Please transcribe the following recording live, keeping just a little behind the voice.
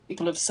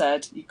people have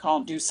said you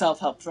can't do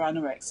self-help for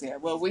anorexia.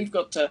 Well, we've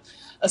got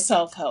a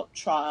self-help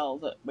trial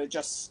that we're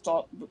just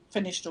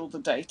finished all the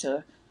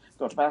data,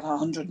 got about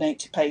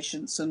 180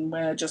 patients, and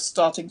we're just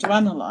starting to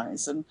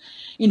analyse. And,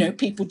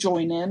 people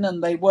join in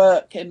and they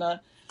work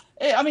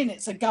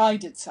it's a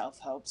guided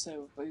self-help,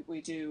 so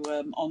we do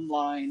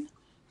online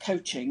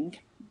coaching,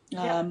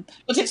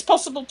 but it's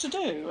possible to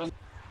do.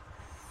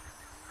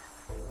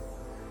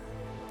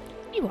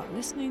 You are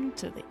listening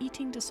to the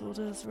Eating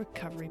Disorders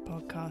Recovery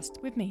Podcast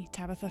with me,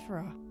 Tabitha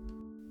Farrar.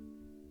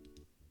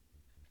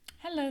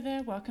 Hello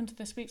there, welcome to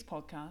this week's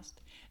podcast.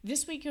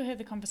 This week you'll hear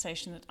the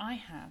conversation that I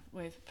have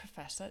with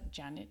Professor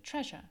Janet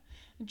Treasure.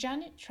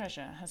 Janet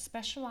Treasure has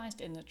specialised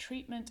in the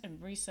treatment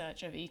and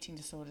research of eating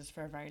disorders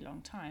for a very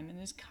long time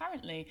and is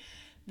currently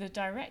the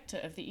director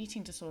of the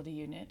Eating Disorder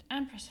Unit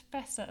and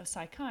Professor of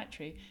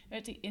Psychiatry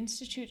at the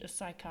Institute of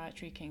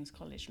Psychiatry, King's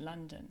College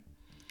London.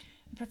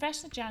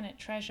 Professor Janet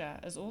Treasure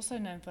is also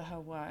known for her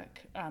work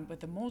with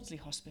the Maudsley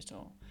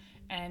Hospital.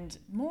 And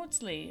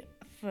Maudsley,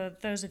 for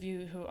those of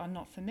you who are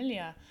not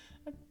familiar,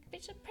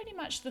 it's pretty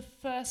much the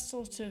first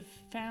sort of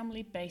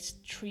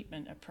family-based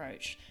treatment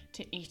approach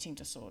to eating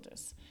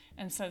disorders.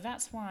 And so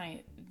that's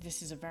why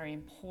this is a very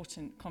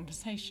important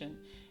conversation,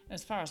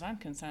 as far as I'm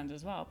concerned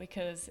as well,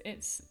 because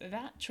it's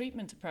that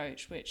treatment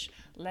approach which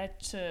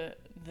led to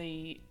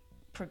the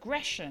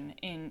progression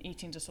in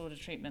eating disorder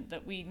treatment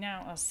that we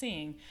now are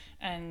seeing,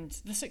 and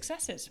the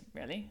successes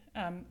really,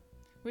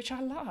 which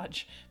are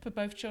large for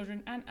both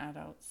children and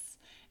adults.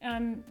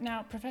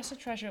 Now, Professor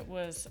Treasure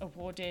was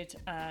awarded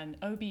an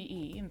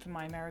OBE, and for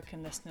my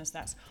American listeners,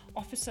 that's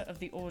Officer of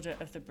the Order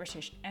of the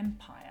British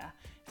Empire.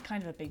 It's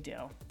kind of a big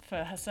deal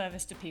for her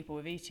service to people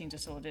with eating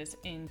disorders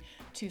in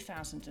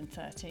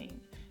 2013.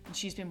 And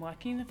she's been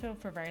working in the field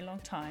for a very long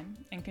time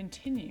and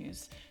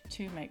continues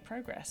to make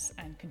progress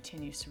and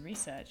continues to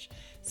research.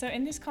 So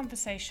in this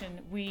conversation,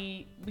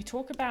 we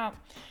talk about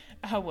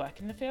her work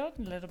in the field,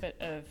 a little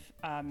bit of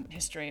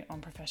history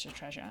on Professor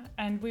Treasure,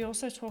 and we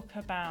also talk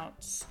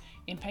about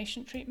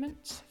inpatient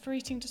treatment for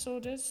eating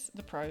disorders,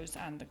 the pros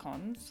and the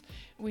cons.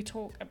 We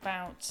talk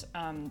about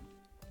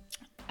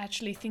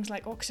actually things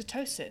like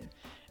oxytocin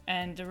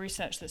and the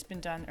research that's been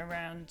done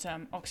around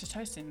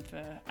oxytocin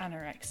for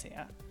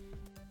anorexia.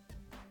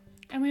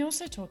 And we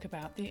also talk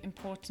about the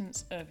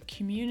importance of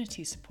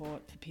community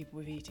support for people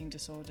with eating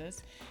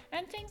disorders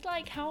and things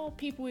like how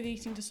people with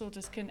eating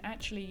disorders can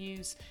actually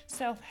use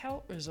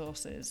self-help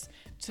resources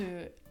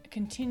to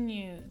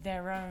continue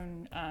their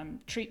own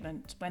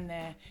treatment when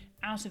they're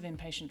out of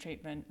inpatient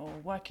treatment or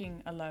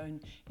working alone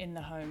in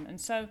the home.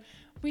 And so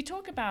we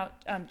talk about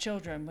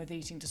children with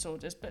eating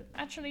disorders, but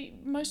actually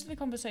most of the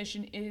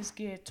conversation is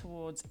geared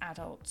towards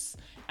adults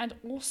and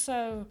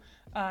also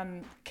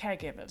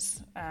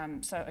caregivers.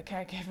 So a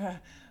caregiver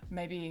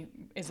maybe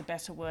is a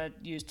better word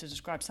used to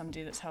describe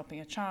somebody that's helping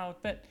a child,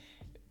 but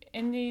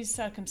in these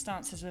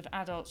circumstances with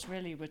adults,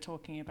 really we're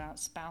talking about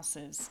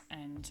spouses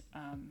and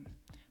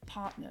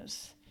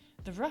partners,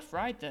 the rough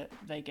ride that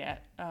they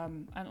get,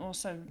 and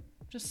also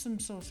just some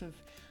sort of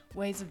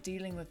ways of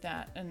dealing with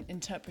that and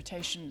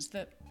interpretations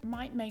that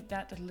might make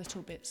that a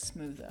little bit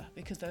smoother,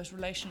 because those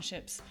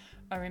relationships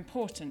are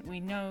important. We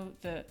know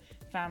that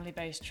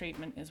family-based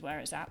treatment is where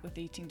it's at with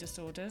eating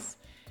disorders,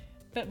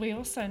 but we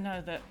also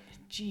know that,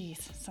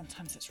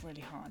 sometimes it's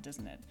really hard,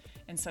 isn't it?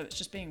 And so it's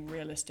just being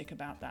realistic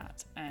about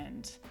that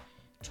and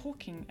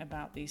talking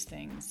about these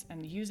things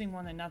and using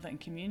one another and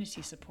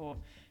community support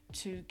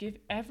to give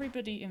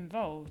everybody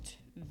involved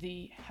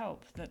the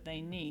help that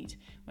they need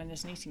when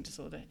there's an eating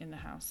disorder in the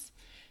house.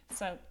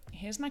 So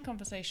here's my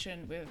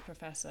conversation with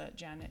Professor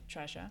Janet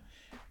Treasure.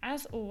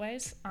 As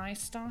always, I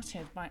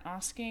started by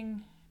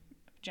asking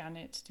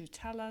Janet to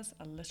tell us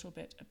a little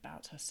bit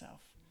about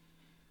herself.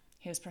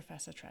 Here's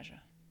Professor Treasure.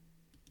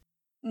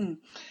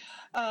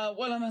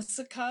 Well, I'm a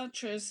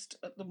psychiatrist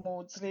at the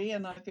Maudsley,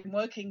 and I've been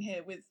working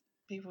here with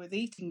people with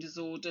eating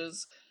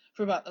disorders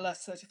for about the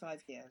last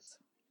 35 years.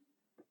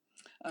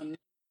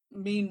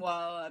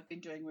 Meanwhile, I've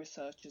been doing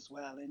research as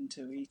well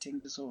into eating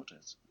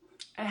disorders.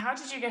 And how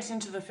did you get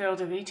into the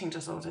field of eating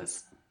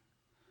disorders?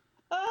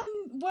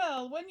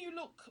 Well, when you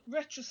look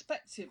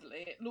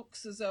retrospectively, it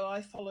looks as though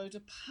I followed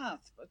a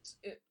path, but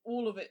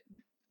all of it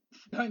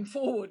going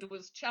forward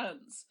was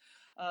chance.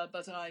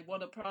 But I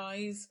won a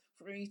prize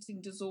for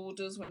eating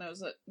disorders when I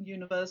was at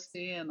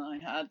university, and I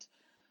had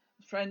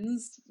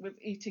friends with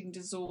eating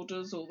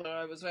disorders, although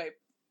I was very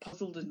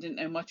puzzled and didn't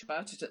know much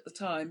about it at the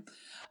time.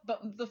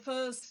 But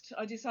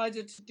I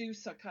decided to do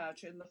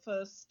psychiatry, and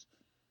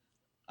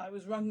I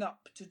was rung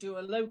up to do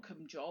a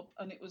locum job,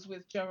 and it was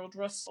with Gerald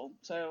Russell.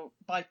 So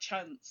by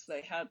chance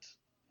they had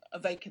a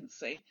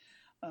vacancy,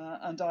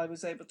 and I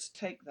was able to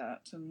take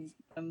that,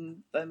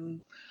 and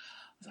then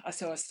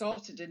so I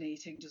started in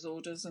eating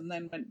disorders and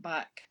then went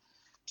back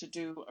to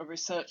do a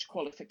research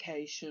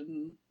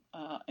qualification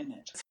in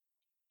it.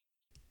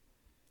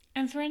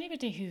 And for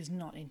anybody who's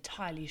not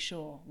entirely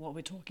sure what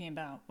we're talking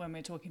about when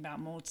we're talking about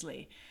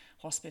Maudsley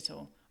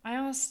Hospital, I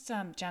asked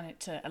Janet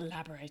to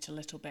elaborate a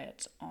little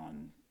bit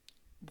on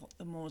what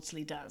the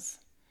Maudsley does.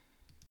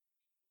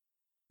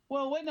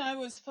 Well, when I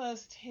was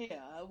first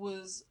here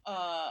was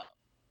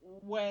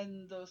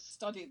when the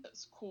study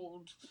that's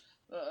called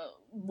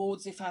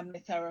Maudsley Family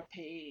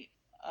Therapy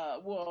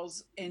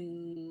was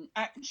in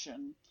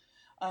action.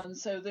 And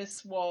so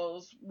this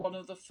was one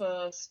of the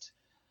first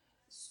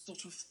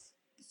sort of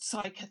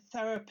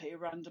psychotherapy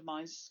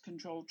randomized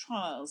controlled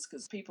trials,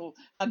 because people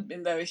hadn't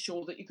been very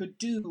sure that you could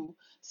do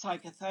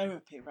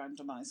psychotherapy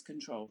randomized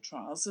controlled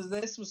trials. So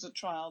this was a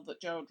trial that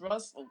Gerald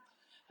Russell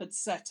had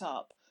set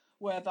up,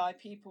 whereby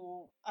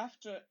people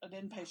after an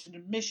inpatient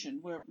admission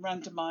were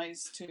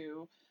randomized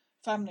to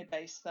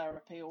family-based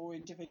therapy or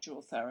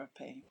individual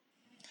therapy.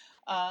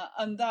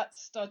 And that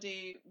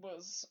study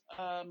was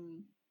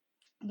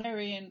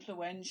very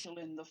influential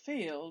in the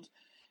field,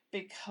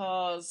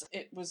 because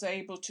it was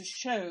able to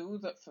show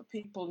that for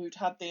people who'd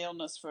had the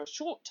illness for a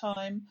short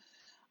time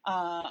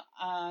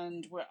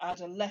and were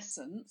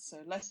adolescents,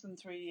 so less than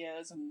 3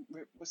 years, and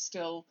were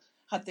still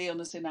had the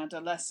illness in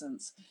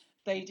adolescence,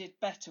 they did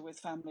better with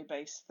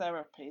family-based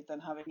therapy than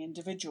having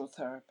individual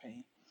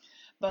therapy.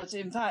 But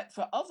in fact,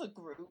 for other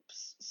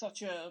groups,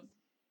 such a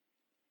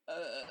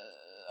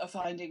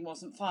finding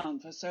wasn't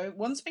found. So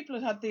once people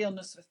had had the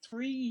illness for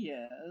 3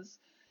 years,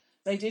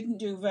 they didn't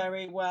do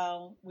very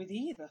well with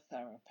either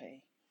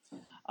therapy.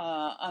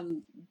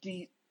 And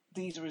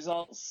these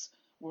results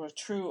were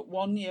true at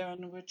 1 year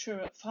and were true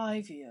at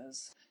 5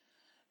 years.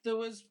 There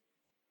was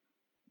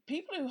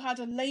people who had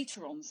a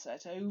later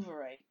onset,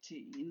 over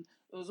 18,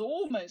 there was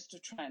almost a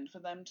trend for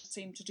them to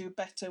seem to do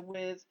better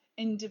with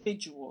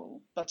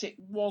individual, but it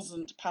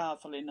wasn't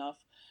powerful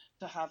enough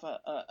to have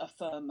a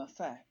firm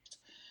effect.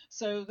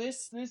 So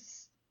this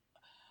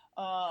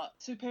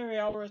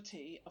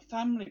superiority of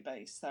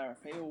family-based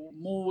therapy, or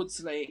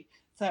Maudsley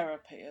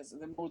therapy, as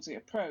the Maudsley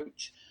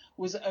approach,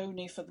 was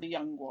only for the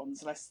young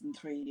ones, less than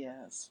 3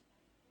 years.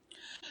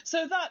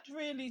 So that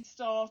really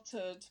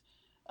started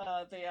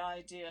the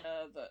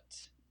idea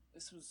that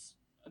this was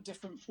a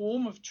different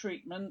form of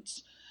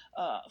treatment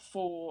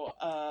for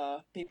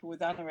people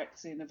with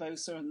anorexia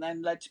nervosa, and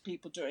then led to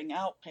people doing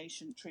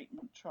outpatient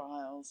treatment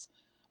trials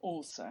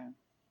also.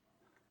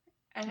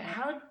 And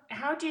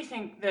how do you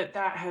think that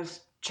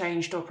has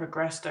changed or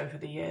progressed over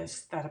the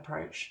years, that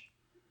approach?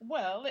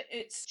 Well,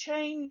 it's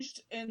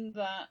changed in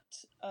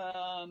that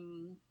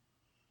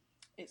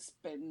it's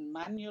been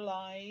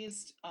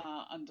manualized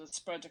and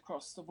spread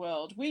across the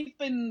world. We've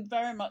been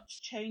very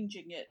much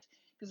changing it,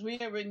 because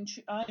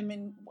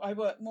I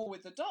work more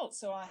with adults,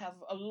 so I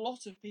have a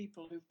lot of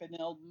people who've been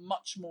ill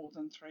much more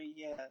than 3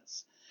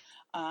 years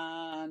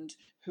and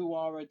who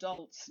are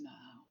adults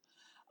now.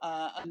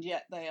 And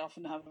yet they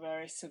often have a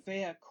very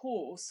severe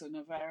course and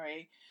have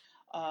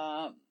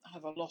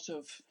a lot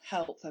of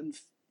health and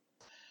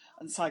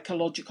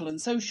psychological and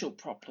social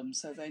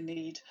problems, so they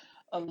need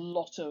a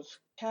lot of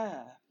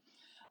care.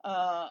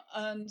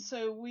 And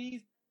so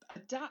we've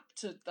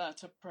adapted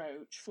that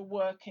approach for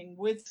working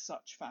with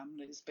such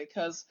families,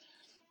 because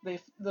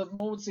the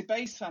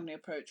Maudsley-based family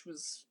approach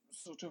was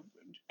sort of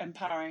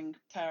empowering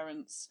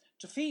parents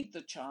to feed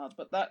the child,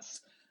 but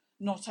that's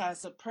not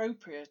as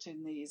appropriate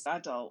in these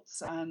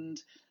adults,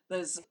 and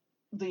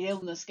the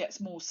illness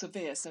gets more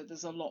severe, so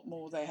there's a lot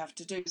more they have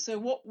to do. So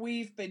what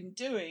we've been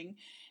doing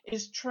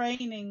is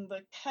training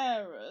the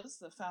carers,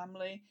 the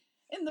family,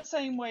 in the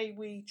same way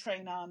we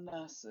train our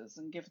nurses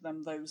and give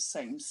them those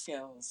same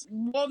skills.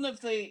 One of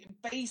the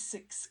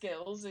basic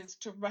skills is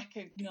to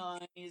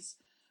recognise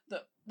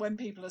that when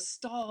people are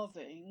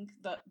starving,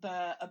 that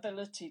their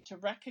ability to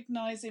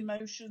recognise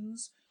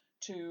emotions,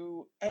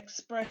 to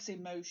express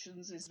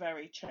emotions, is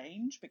very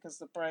changed, because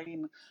the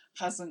brain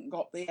hasn't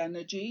got the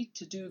energy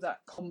to do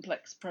that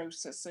complex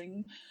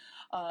processing.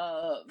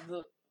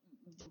 The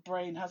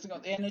brain hasn't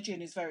got the energy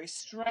and is very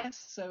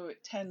stressed, so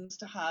it tends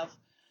to have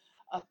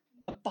a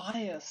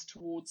bias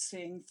towards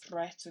seeing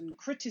threat and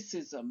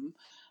criticism,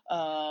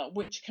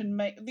 which can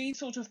make these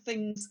sort of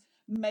things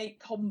make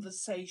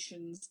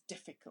conversations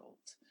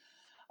difficult.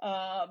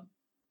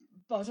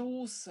 But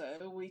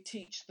also we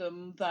teach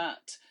them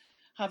that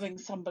having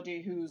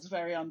somebody who's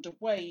very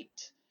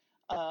underweight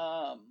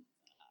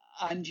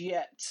and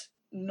yet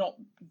not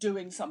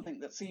doing something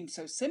that seems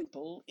so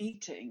simple,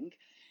 eating,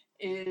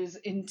 is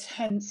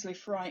intensely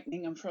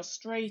frightening and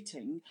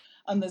frustrating,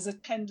 and there's a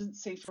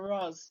tendency for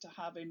us to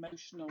have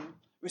emotional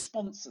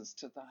responses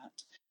to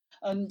that.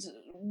 And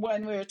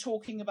when we were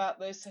talking about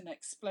this and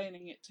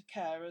explaining it to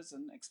carers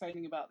and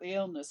explaining about the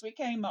illness, we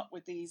came up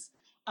with these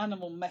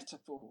animal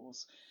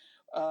metaphors.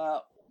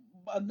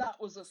 And that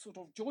was a sort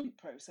of joint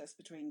process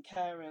between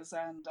carers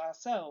and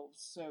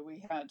ourselves. So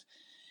we had,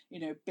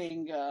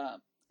 being a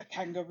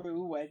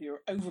kangaroo, where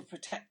you're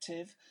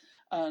overprotective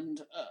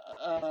and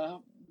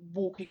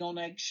walking on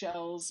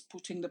eggshells,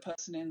 putting the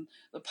person in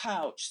the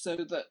pouch so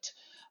that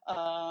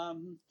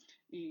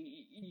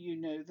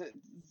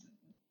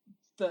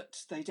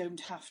that they don't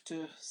have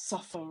to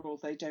suffer or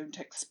they don't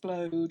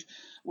explode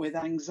with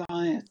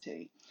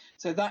anxiety.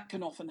 So that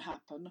can often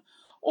happen.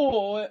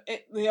 Or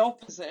the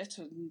opposite,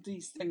 and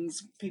these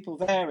things, people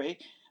vary,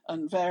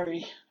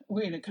 vary,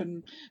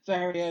 can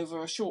vary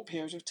over a short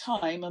period of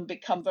time and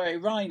become very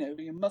rhino.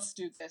 You must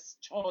do this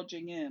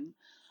charging in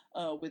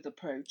with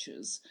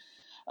approaches.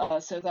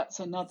 So that's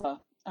another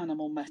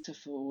animal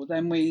metaphor.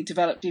 Then we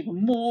developed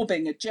even more.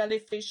 Being a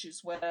jellyfish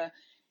is where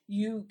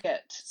you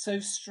get so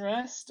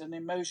stressed and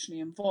emotionally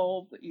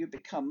involved that you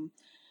become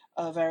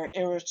very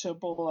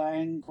irritable,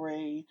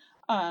 angry,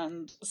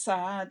 and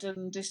sad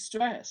and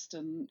distressed.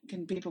 And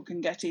people can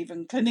get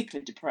even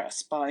clinically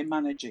depressed by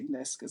managing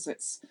this, because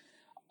it's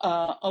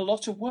a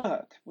lot of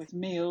work, with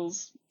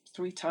meals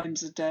 3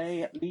 times a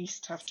day at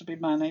least have to be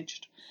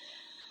managed.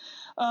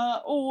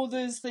 Or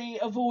there's the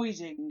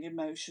avoiding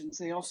emotions,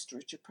 the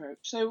ostrich approach.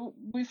 So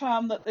we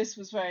found that this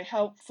was very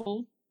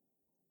helpful.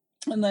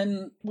 And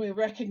then we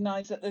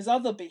recognise that there's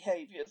other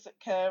behaviours that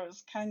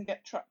carers can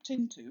get trapped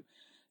into,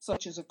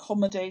 such as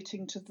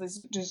accommodating to this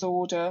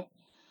disorder,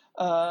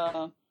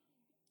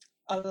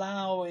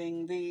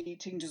 allowing the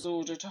eating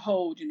disorder to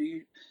hold,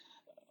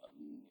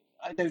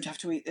 I don't have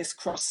to eat this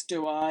crust,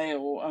 do I?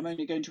 Or I'm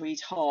only going to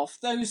eat half.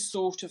 Those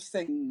sort of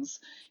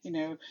things,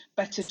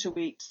 better to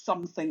eat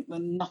something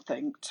than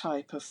nothing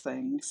type of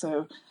thing.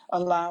 So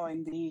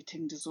allowing the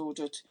eating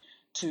disorder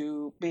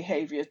to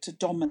behaviour to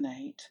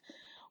dominate,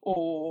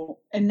 or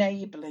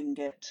enabling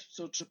it,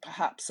 sort of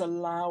perhaps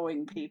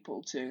allowing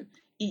people to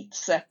eat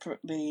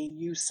separately,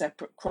 use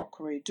separate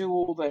crockery, do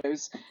all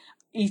those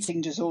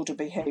eating disorder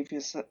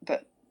behaviours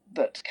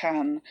that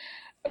can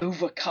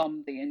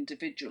overcome the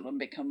individual and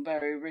become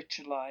very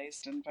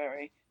ritualized and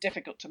very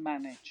difficult to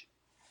manage.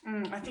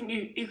 I think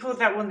you called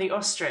that one the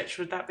ostrich.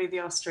 Would that be the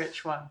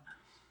ostrich one?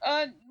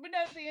 No,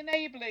 the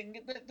enabling,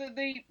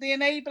 the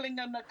enabling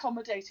and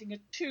accommodating are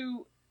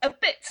two a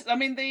bit. I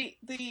mean, the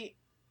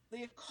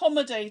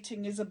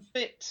accommodating is a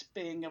bit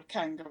being a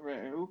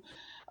kangaroo,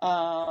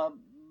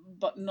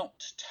 but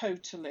not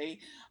totally,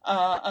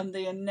 and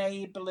the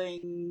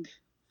enabling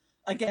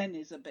again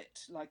is a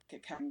bit like a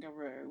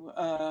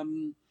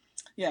kangaroo.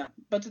 Yeah,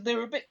 but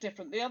they're a bit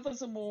different. The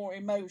others are more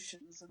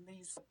emotions, and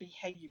these are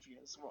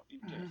behaviours, what you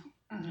do.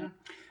 Mm-hmm.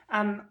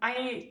 Yeah.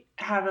 I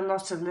have a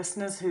lot of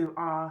listeners who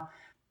are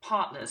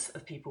partners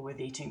of people with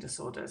eating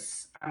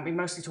disorders. We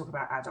mostly talk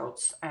about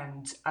adults,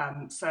 and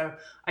so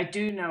I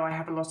do know I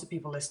have a lot of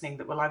people listening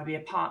that will either be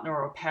a partner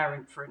or a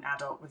parent for an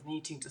adult with an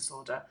eating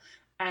disorder.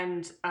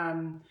 And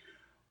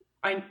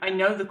I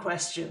know the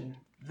question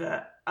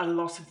that a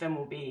lot of them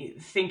will be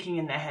thinking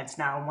in their heads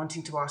now and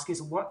wanting to ask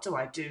is, what do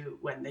I do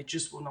when they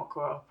just will not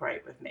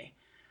cooperate with me?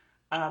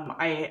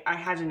 I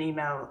had an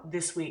email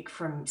this week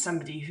from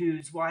somebody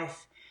whose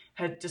wife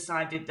had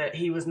decided that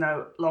he was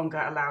no longer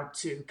allowed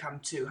to come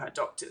to her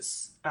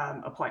doctor's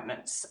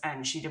appointments,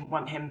 and she didn't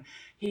want him.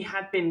 He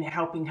had been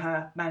helping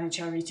her manage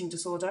her eating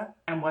disorder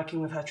and working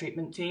with her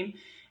treatment team.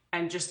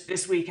 And just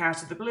this week,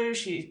 out of the blue,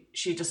 she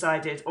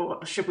decided,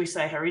 or should we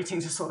say her eating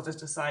disorder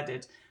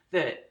decided,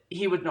 that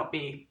he would not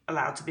be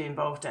allowed to be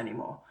involved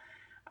anymore.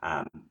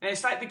 And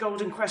it's like the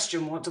golden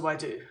question, what do I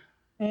do?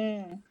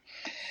 Mm.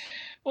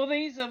 Well,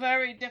 these are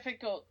very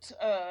difficult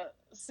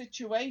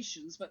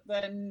situations, but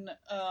then,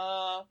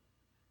 I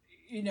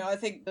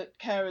think that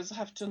carers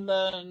have to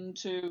learn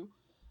to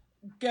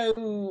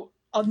go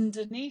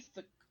underneath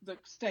the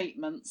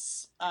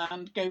statements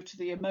and go to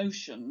the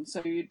emotion.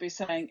 So you'd be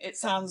saying, it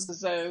sounds as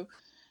though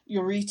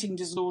your eating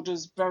disorder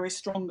is very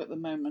strong at the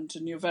moment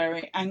and you're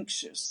very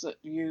anxious that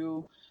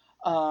you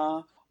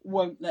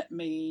won't let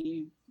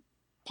me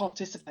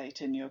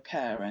participate in your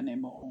care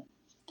anymore.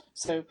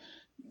 So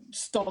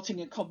starting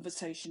a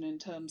conversation in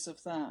terms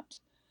of that.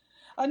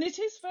 And it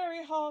is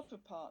very hard for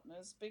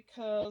partners,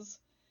 because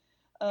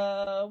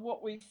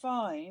what we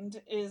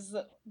find is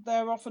that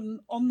they're often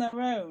on their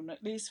own.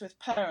 At least with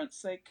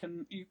parents,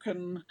 you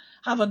can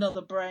have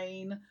another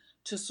brain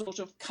to sort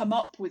of come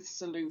up with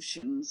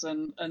solutions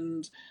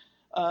and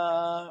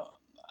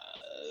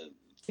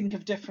think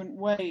of different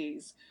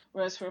ways.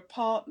 Whereas for a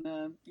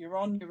partner, you're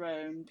on your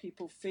own.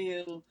 People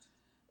feel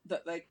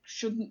that they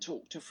shouldn't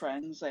talk to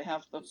friends. They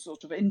have the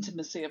sort of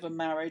intimacy of a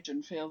marriage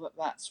and feel that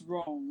that's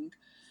wrong.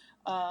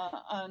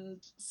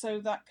 And so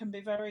that can be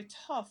very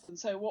tough. And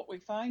so what we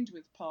find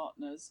with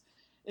partners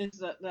is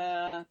that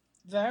they're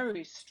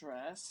very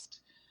stressed,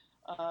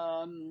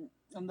 and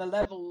the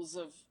levels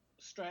of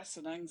stress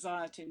and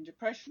anxiety and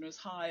depression are as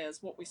high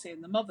as what we see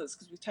in the mothers,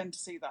 because we tend to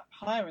see that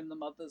higher in the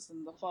mothers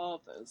than the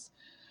fathers,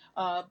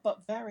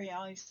 but very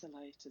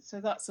isolated. So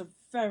that's a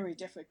very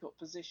difficult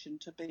position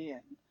to be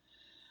in.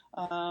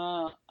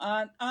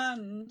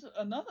 And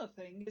another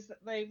thing is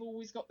that they've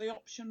always got the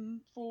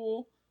option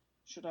for,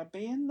 should I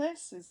be in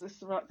this? Is this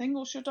the right thing,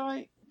 or should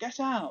I get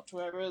out?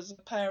 Whereas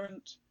a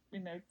parent,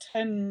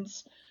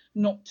 tends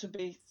not to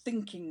be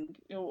thinking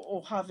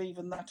or have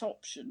even that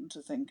option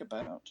to think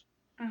about.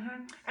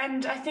 Mm-hmm.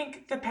 And I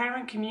think the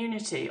parent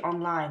community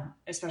online,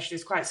 especially,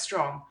 is quite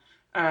strong.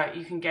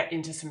 You can get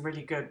into some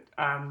really good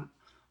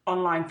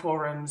online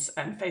forums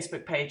and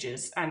Facebook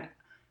pages. And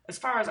as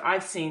far as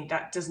I've seen,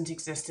 that doesn't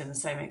exist in the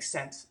same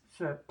extent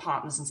for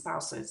partners and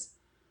spouses.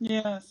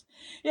 Yes.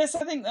 Yes,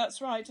 I think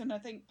that's right. And I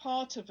think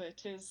part of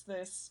it is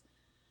this,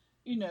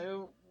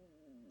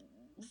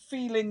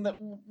 feeling that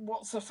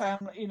what's a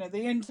family,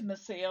 the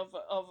intimacy of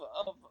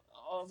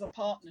a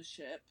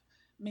partnership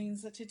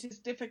means that it is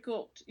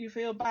difficult. You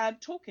feel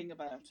bad talking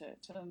about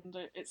it, and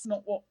it's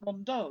not what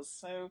one does.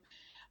 So,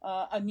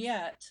 and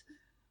yet,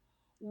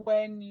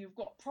 when you've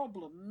got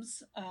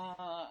problems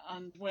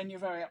and when you're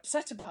very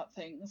upset about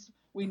things,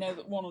 we know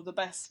that one of the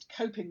best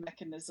coping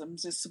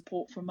mechanisms is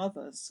support from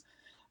others.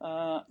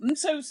 And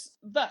so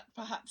that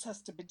perhaps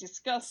has to be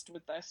discussed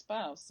with their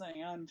spouse,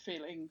 saying, I'm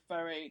feeling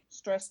very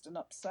stressed and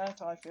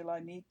upset. I feel I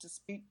need to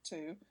speak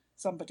to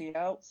somebody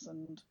else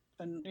and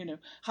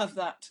have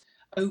that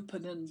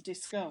open and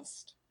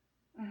discussed.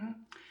 Mm-hmm.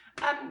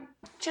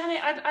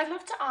 Janet, I'd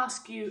love to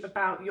ask you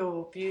about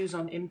your views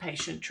on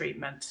inpatient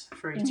treatment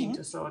for eating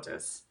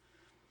disorders.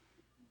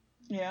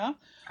 Yeah.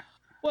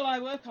 Well, I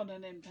work on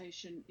an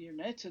inpatient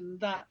unit,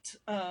 and that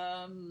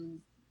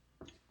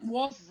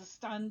was the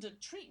standard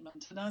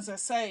treatment. And as I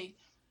say,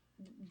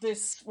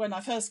 when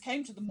I first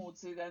came to the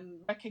Maudsley,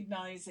 then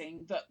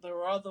recognizing that there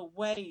are other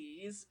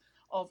ways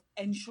of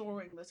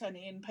ensuring that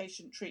any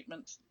inpatient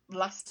treatment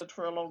lasted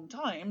for a long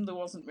time, there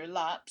wasn't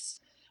relapse,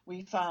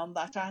 we found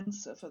that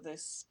answer for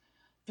this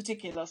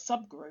particular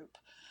subgroup.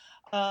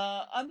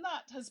 And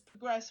that has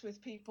progressed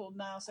with people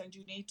now saying, do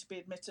you need to be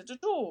admitted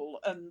at all?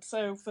 And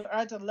so for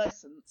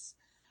adolescents,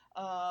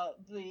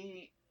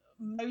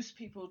 most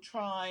people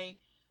try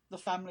the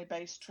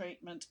family-based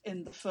treatment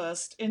in the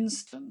first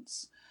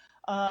instance.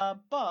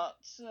 But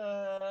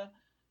for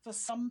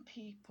some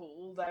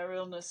people, their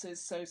illness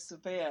is so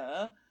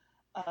severe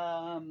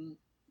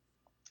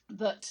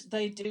that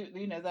they do,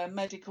 their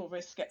medical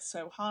risk gets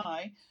so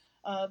high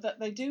that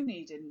they do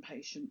need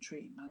inpatient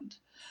treatment.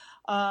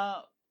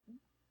 But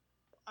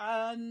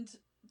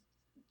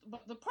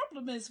the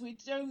problem is we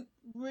don't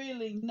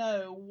really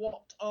know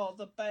what are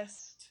the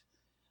best,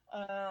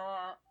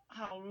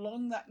 how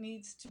long that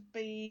needs to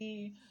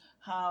be,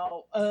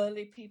 how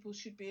early people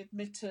should be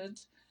admitted.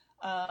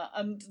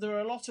 And there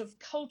are a lot of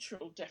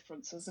cultural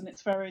differences, and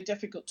it's very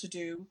difficult to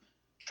do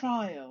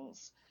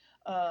trials.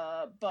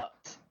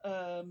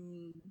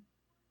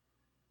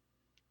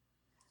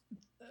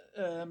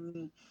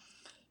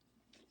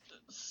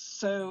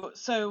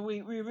 So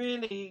we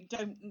really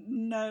don't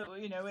know.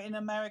 In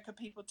America,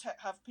 people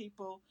have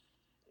people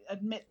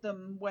admit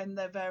them when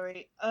they're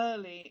very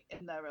early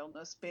in their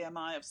illness,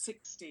 BMI of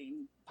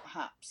 16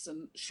 perhaps,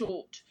 and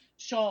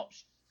sharp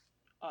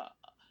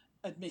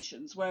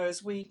admissions,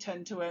 whereas we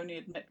tend to only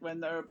admit when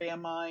they're a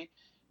BMI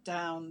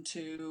down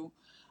to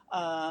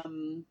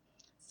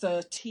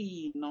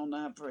 13 on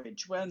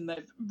average, when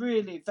they're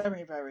really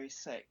very, very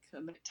sick.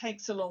 And it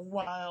takes a long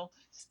while.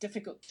 It's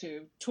difficult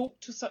to talk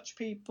to such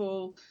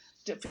people,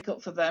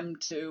 difficult for them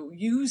to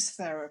use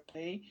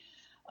therapy,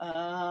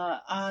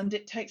 and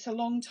it takes a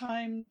long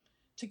time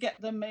to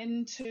get them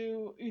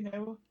into,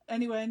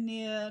 anywhere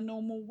near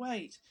normal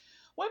weight.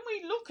 When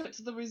we look at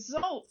the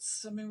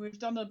results, we've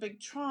done a big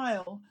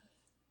trial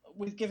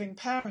with giving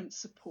parents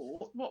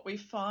support. What we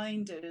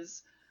find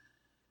is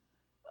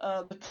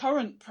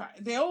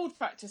the old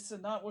practice,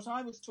 and what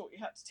I was taught, you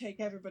had to take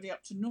everybody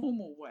up to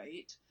normal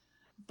weight,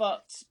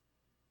 but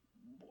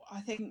I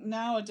think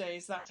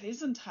nowadays that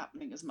isn't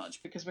happening as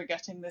much because we're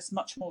getting this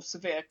much more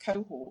severe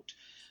cohort.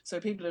 So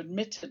people are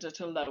admitted at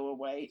a lower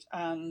weight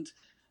and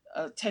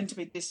tend to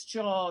be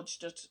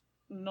discharged at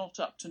not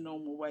up to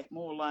normal weight,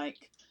 more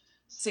like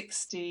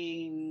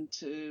 16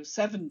 to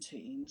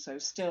 17. So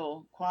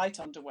still quite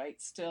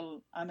underweight,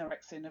 still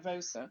anorexia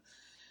nervosa.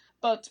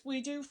 But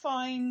we do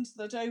find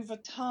that over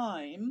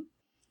time,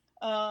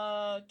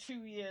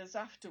 2 years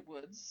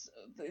afterwards,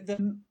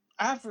 the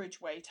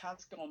average weight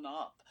has gone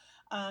up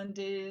and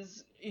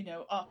is,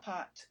 up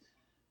at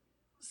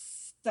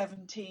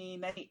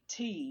 17,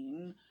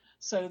 18.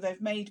 So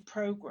they've made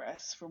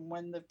progress from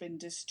when they've been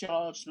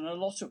discharged, and a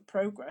lot of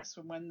progress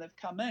from when they've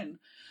come in.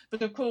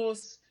 But of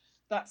course,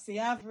 that's the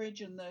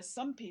average, and there's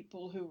some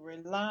people who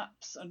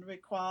relapse and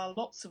require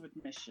lots of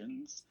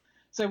admissions.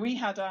 So we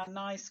had our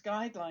nice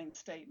guideline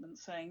statement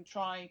saying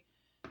try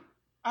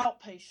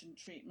outpatient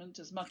treatment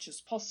as much as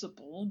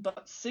possible,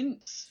 but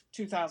since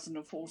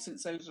 2004,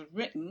 since those were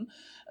written,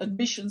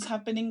 admissions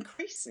have been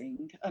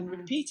increasing and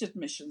repeat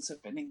admissions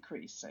have been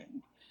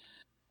increasing.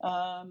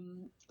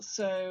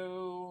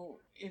 So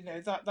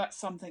that's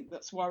something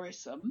that's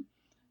worrisome,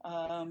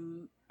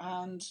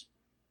 and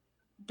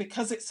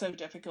because it's so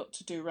difficult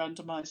to do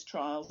randomized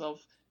trials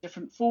of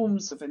different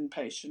forms of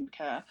inpatient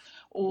care,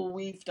 all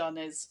we've done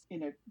is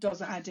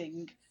does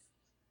adding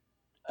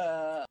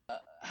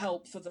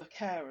help for the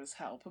carers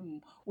help,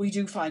 and we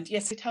do find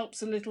yes it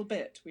helps a little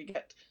bit. We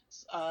get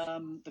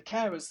the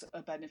carers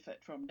a benefit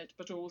from it,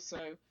 but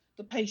also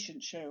the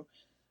patients show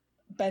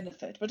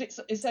benefit, but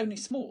it's only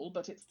small,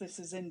 but this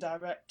is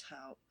indirect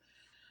help.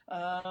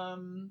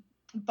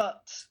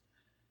 But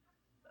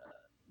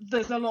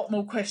there's a lot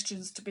more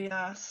questions to be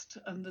asked,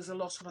 and there's a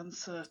lot of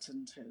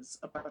uncertainties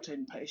about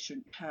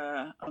inpatient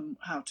care and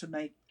how to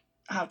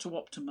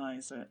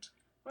optimize it.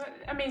 Well,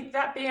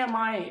 that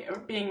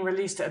BMI being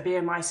released at a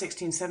BMI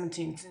 16,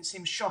 17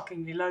 seems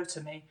shockingly low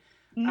to me.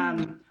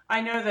 I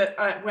know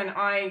that when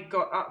I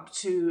got up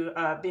to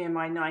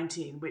BMI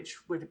 19, which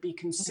would be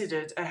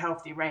considered a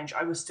healthy range,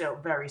 I was still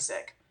very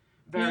sick,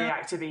 very Yeah,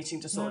 active eating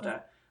yeah,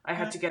 disorder. I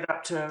had yeah, to get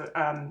up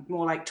to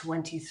more like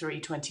 23,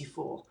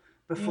 24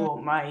 yeah,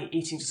 before my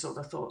eating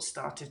disorder thoughts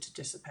started to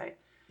dissipate.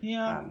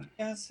 yeah.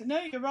 Yes.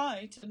 No, you're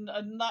right, and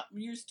that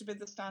used to be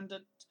the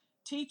standard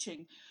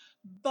teaching,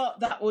 but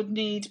that would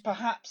need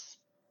perhaps,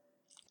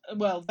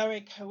 well,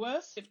 very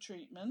coercive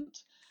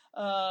treatment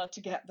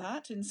to get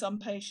that in some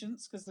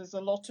patients, because there's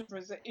a lot of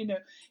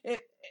if,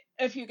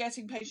 if you're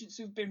getting patients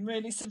who've been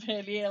really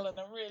severely ill and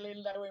are really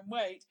low in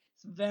weight,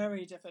 it's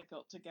very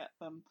difficult to get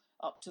them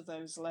up to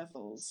those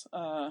levels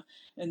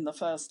in the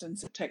first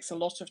instance. It takes a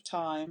lot of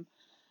time,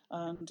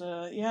 and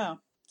yeah,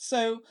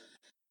 so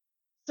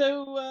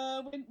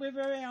we're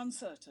very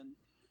uncertain.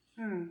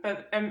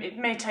 But it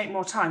may take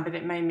more time, but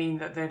it may mean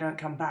that they don't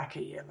come back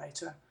a year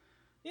later.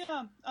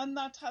 Yeah, and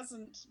that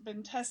hasn't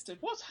been tested.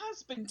 What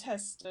has been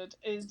tested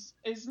is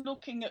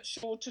looking at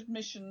short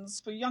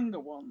admissions for younger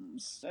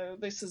ones. So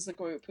this is a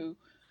group who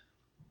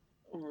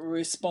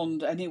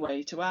respond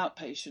anyway to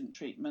outpatient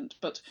treatment,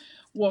 but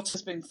what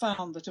has been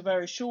found that a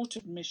very short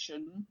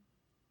admission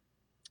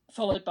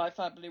followed by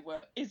family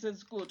work is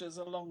as good as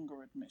a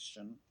longer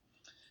admission.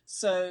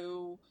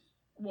 So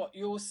what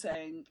you're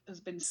saying has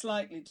been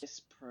slightly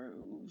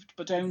disproved,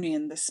 but only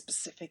in this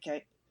specific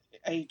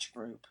age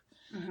group.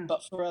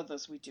 But for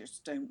others, we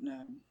just don't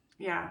know.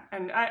 Yeah,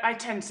 and I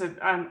tend to,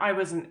 I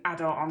was an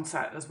adult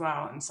onset as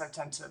well, and so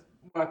tend to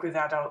work with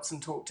adults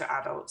and talk to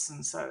adults,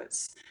 and so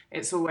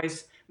it's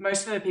always,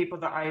 most of the people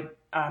that I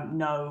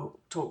know,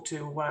 talk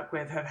to, work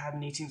with have had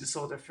an eating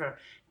disorder for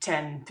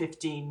 10,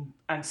 15,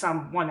 and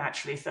one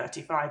actually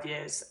 35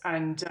 years,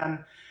 and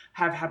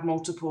have had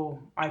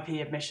multiple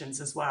IP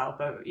admissions as well,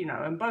 but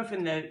and both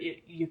in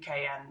the UK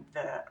and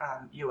the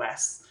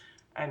US,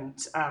 and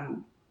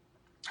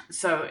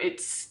so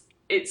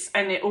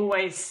and it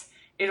always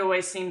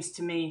seems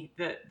to me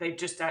that they've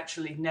just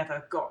actually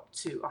never got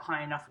to a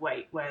high enough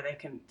weight where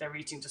their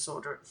eating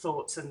disorder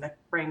thoughts and the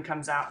brain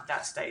comes out of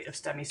that state of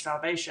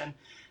semi-starvation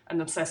and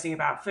obsessing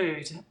about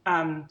food.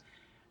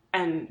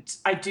 And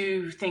I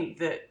do think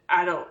that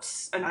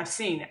adults, and I've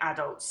seen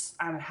adults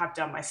and have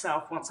done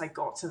myself, once I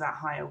got to that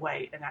higher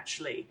weight, and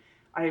actually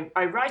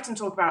I write and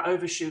talk about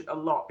overshoot a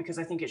lot because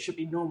I think it should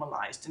be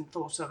normalized and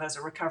thought of as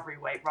a recovery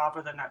weight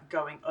rather than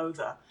going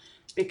over.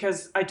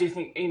 Because I do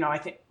think,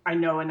 I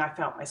know, and I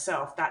felt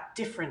myself, that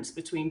difference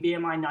between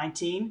BMI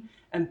 19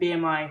 and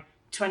BMI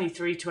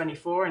 23,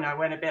 24, and I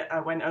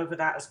went over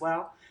that as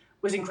well,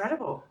 was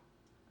incredible.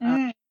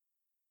 Mm.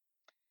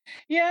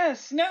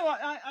 Yes, no,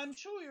 I'm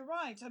sure you're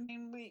right. I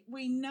mean,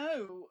 we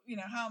know,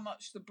 how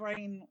much the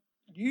brain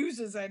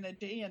uses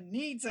energy and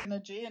needs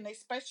energy, and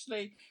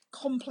especially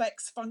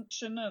complex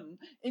function and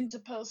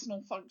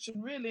interpersonal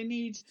function really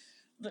need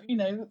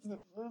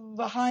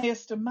the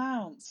highest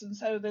amounts, and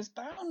so there's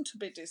bound to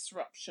be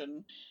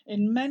disruption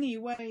in many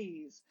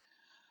ways.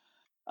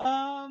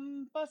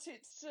 But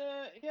it's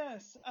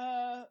yes.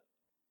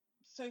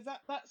 So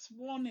that's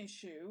one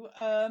issue.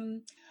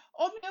 On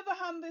the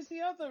other hand, there's the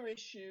other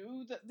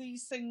issue that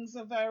these things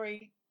are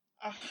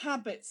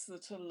habits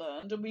that are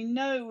learned, and we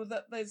know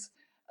that there's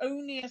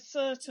only a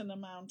certain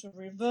amount of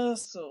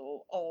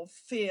reversal of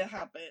fear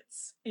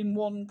habits in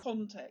one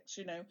context.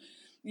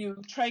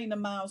 You train a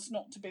mouse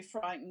not to be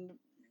frightened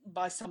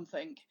by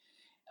something,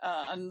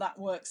 and that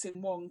works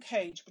in one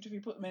cage. But if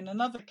you put them in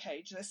another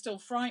cage, they're still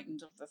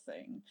frightened of the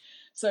thing.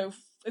 So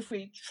if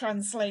we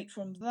translate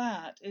from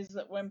that, is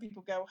that when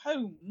people go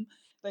home,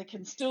 they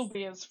can still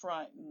be as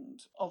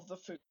frightened of the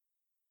food.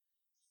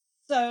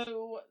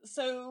 So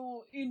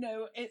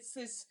it's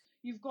this.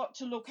 You've got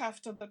to look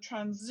after the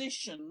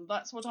transition.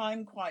 That's what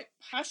I'm quite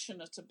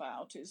passionate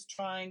about. Is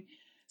trying.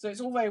 So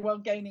it's all very well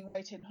gaining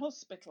weight in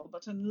hospital,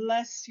 but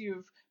unless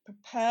you've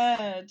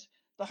prepared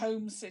the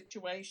home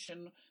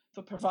situation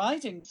for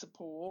providing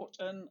support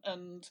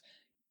and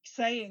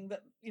saying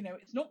that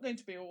it's not going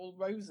to be all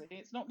rosy,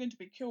 it's not going to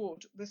be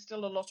cured, there's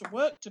still a lot of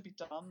work to be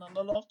done and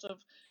a lot of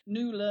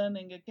new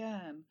learning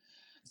again.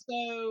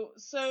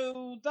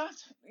 So that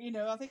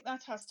I think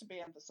that has to be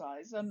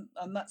emphasized, and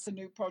that's a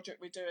new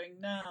project we're doing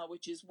now,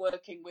 which is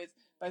working with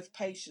both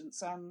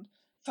patients and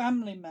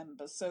family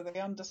members so they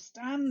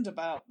understand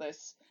about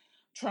this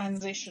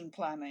transition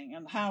planning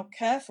and how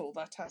careful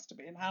that has to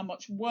be and how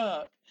much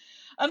work.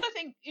 And I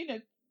think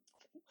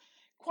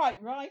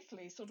quite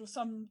rightly, sort of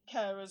some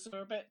carers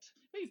are a bit,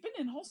 well, you've been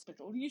in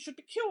hospital, you should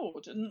be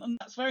cured, and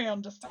that's very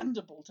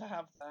understandable to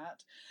have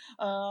that.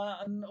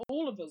 And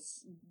all of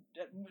us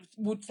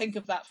would think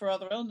of that for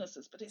other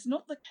illnesses, but it's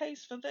not the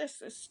case for this.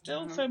 There's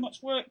still so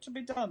much work to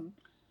be done.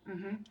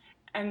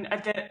 And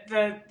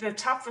the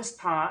toughest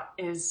part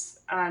is,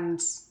 and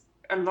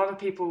a lot of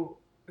people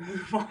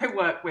who I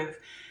work with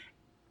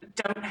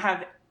don't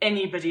have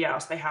anybody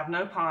else. They have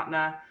no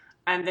partner,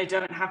 and they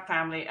don't have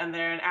family, and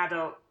they're an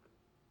adult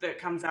that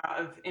comes out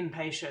of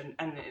inpatient,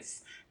 and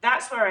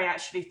that's where I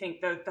actually think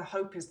the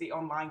hope is the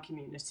online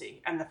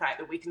community and the fact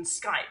that we can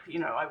Skype.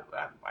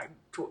 I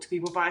talk to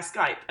people via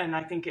Skype, and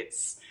I think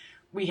it's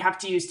we have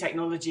to use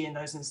technology in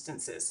those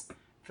instances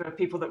for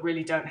people that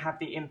really don't have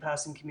the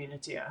in-person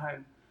community at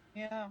home.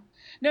 Yeah,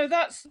 no,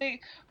 that's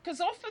because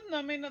often,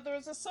 I mean, there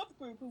is a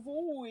subgroup who've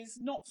always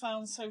not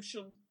found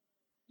social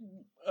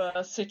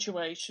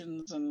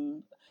situations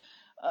and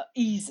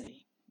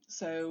easy.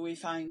 So we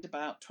find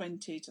about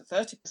 20 to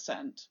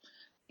 30%,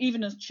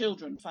 even as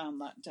children,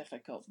 found that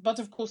difficult. But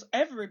of course,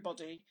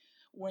 everybody,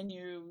 when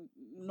you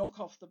knock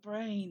off the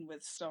brain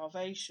with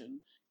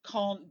starvation,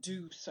 can't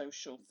do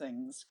social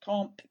things,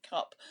 can't pick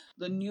up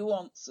the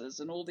nuances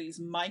and all these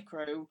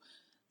micro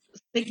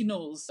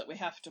signals that we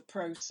have to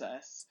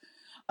process.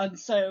 And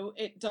so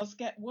it does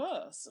get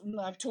worse. And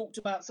I've talked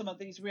about some of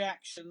these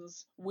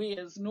reactions we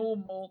as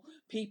normal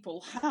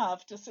people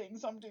have to seeing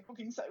somebody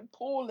looking so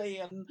poorly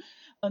and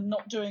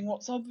not doing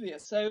what's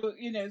obvious. So,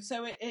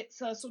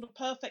 it's a sort of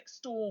perfect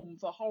storm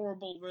for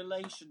horrible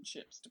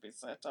relationships to be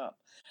set up.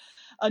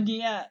 And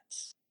yet,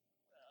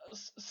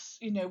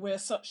 we're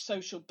such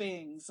social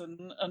beings,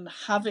 and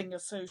having a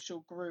social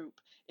group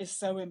is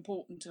so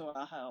important to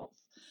our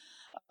health.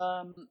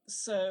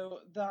 So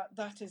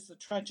that is the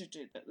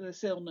tragedy, that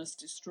this illness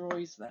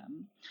destroys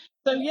them.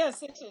 So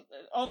yes,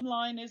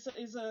 online is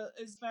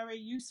very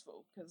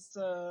useful, because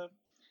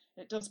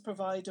it does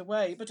provide a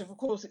way. But of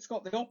course, it's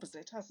got the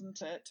opposite,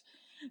 hasn't it?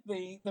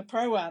 The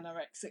pro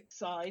anorexic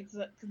sides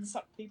that can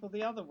suck people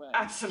the other way.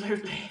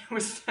 Absolutely. It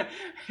was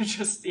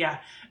just,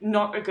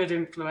 not a good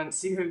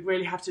influence. You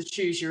really have to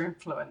choose your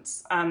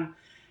influence.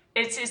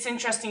 It's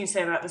interesting you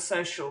say about the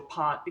social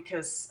part,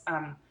 because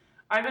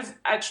I was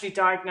actually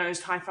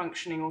diagnosed high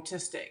functioning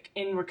autistic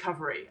in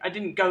recovery. I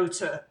didn't go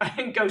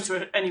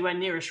to anywhere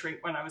near a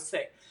shrink when I was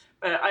sick,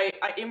 but I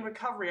in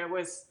recovery I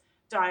was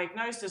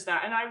diagnosed as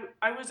that, and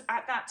I was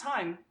at that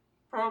time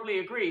probably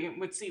agree and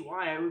would see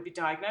why I would be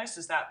diagnosed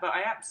as that, but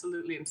I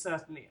absolutely am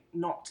certainly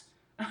not.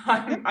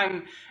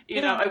 I'm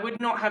I would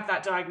not have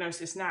that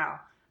diagnosis now.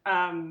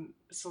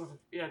 Sort of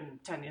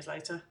 10 years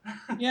later.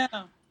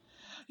 Yeah.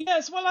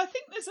 Yes, well, I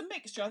think there's a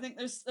mixture. I think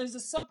there's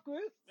a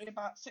subgroup,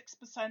 about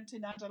 6%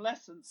 in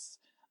adolescence,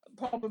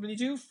 probably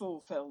do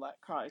fulfil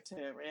that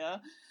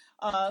criteria.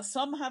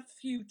 Some have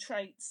few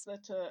traits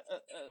that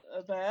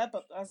are there,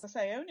 but as I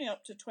say, only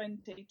up to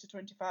 20 to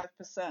 25%.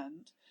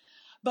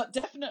 But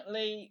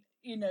definitely,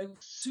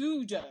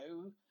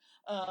 pseudo,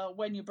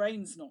 when your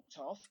brain's knocked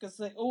off,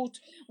 because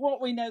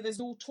what we know, there's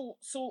all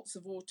sorts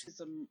of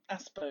autism,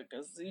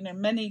 Asperger's,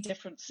 many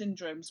different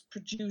syndromes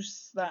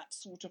produce that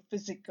sort of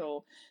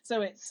physical.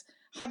 So it's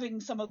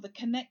having some of the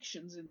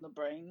connections in the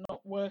brain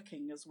not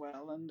working as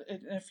well, and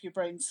if your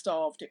brain's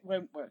starved, it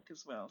won't work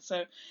as well.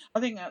 So I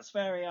think that's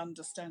very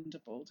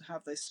understandable to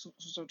have this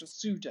sort of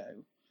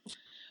pseudo.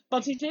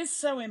 But it is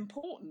so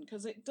important,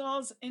 because it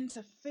does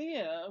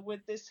interfere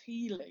with this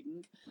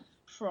healing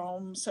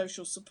from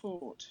social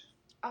support.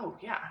 Oh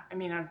yeah, I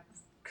mean, I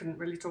couldn't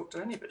really talk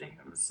to anybody.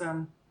 It was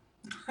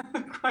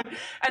quite,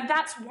 and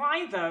that's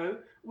why though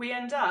we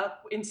end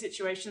up in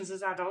situations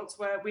as adults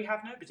where we have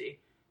nobody,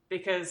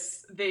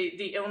 because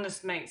the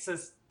illness makes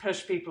us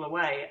push people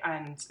away,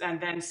 and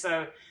then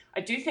so I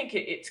do think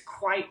it's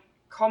quite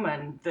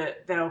common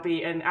that there'll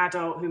be an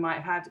adult who might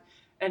have had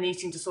an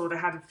eating disorder,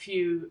 had a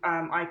few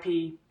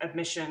IP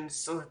admissions,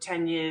 sort of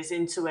 10 years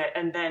into it,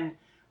 and then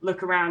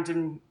look around,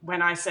 and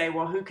when I say,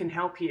 well, who can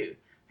help you?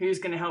 Who's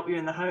going to help you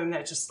in the home?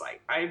 They're just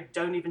like, I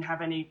don't even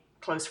have any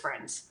close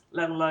friends,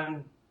 let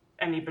alone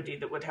anybody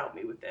that would help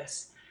me with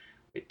this.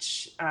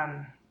 Which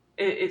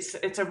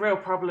it's a real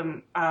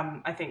problem,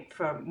 I think,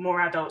 for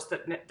more adults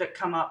that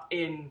come up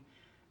in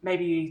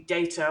maybe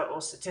data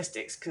or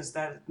statistics, because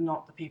they're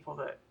not the people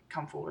that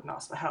come forward and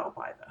ask for help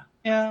either.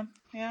 Yeah,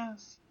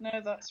 yes.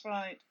 No, that's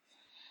right.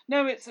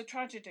 No, it's a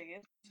tragedy,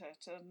 isn't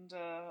it?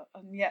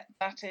 And yet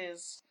that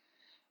is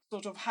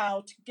sort of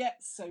how to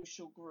get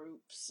social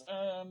groups,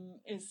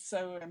 is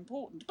so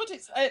important. But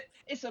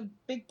it's a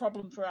big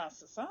problem for our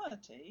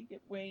society.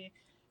 We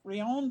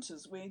aren't,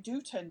 as we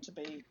do tend to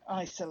be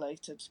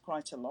isolated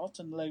quite a lot,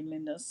 and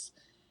loneliness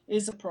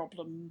is a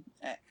problem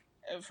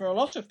for a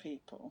lot of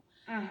people.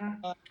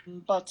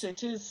 But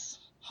it is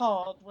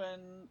hard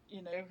when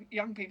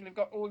young people have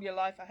got all your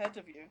life ahead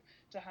of you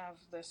to have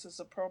this as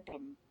a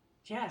problem.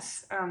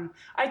 Yes,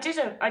 I did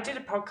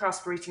a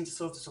podcast for Eating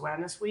Disorders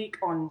Awareness Week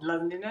on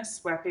loneliness,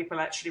 where people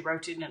actually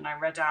wrote in, and I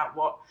read out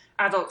what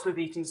adults with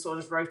eating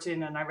disorders wrote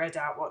in, and I read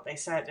out what they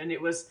said, and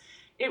it was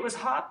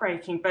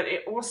heartbreaking, but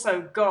it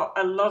also got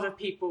a lot of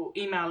people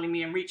emailing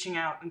me and reaching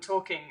out and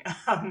talking,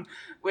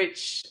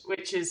 which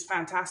is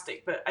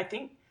fantastic. But I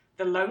think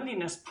the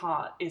loneliness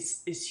part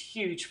is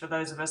huge for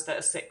those of us that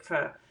are sick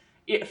for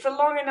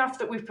long enough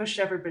that we've pushed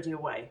everybody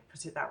away.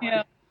 Put it that way.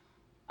 Yeah.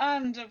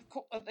 And of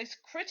course, at this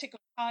critical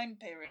time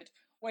period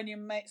when you're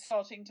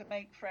starting to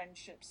make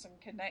friendships and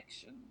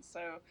connections,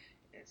 so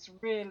it's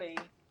really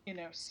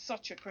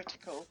such a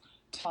critical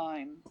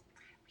time.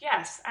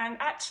 Yes, and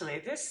actually,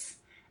 this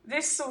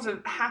sort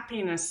of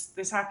happiness,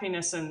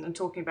 and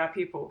talking about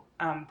people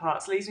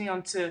parts leads me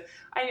on to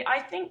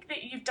I think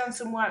that you've done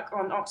some work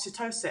on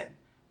oxytocin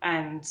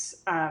and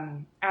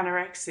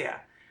anorexia.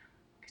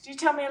 Could you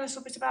tell me a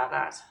little bit about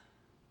that?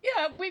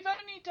 Yeah, we've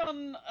only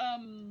done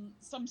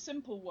some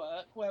simple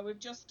work where we've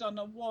just done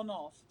a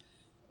one-off,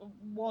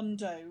 one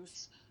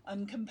dose,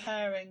 and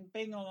comparing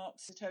being on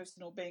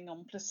oxytocin or being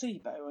on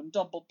placebo, and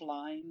double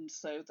blind,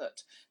 so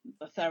that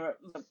the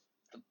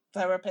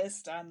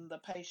therapist and the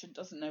patient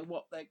doesn't know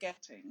what they're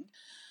getting.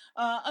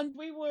 And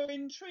we were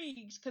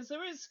intrigued because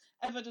there is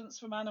evidence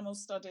from animal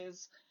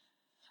studies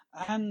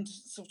and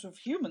sort of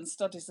human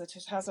studies that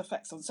it has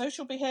effects on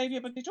social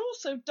behaviour, but it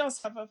also does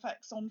have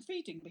effects on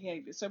feeding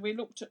behaviour. So we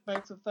looked at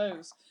both of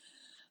those.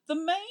 The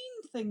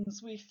main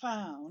things we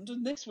found,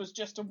 and this was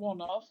just a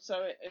one-off,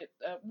 so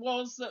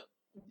was that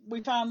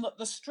we found that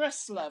the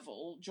stress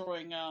level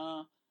during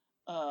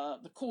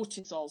the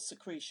cortisol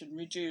secretion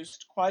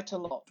reduced quite a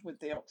lot with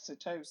the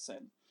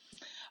oxytocin.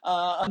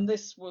 And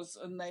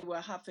they were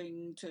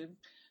having to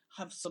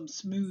have some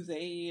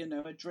smoothie,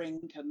 a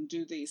drink, and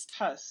do these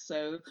tests.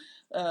 So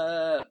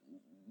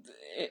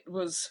it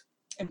was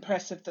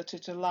impressive that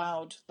it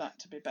allowed that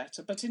to be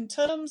better. But in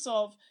terms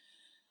of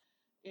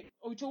it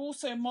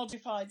also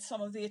modified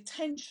some of the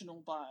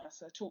attentional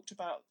bias. I talked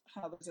about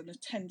how there's an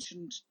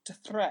attention to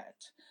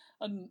threat,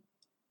 and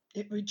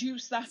it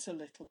reduced that a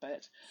little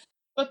bit.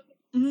 But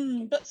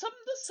some of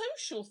the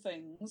social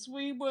things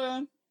we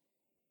were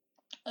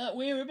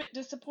a bit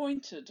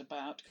disappointed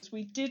about, because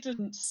we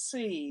didn't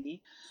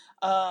see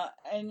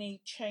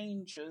any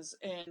changes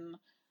in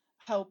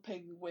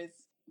helping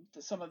with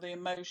some of the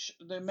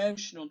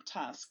emotional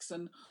tasks.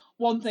 And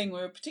one thing we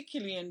were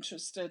particularly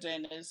interested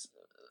in is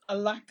a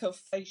lack of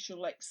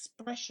facial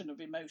expression of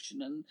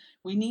emotion, and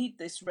we need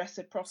this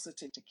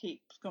reciprocity to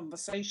keep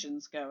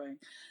conversations going.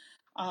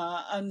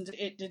 And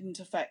it didn't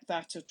affect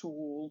that at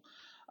all.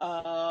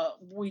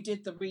 We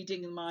did the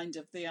reading the mind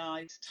of the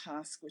eyes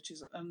task,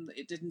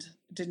 it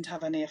didn't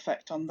have any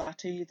effect on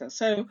that either.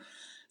 So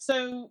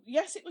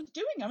yes, it was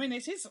doing. I mean,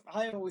 it is.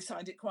 I always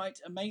find it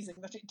quite amazing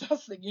that it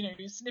does things.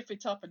 You sniff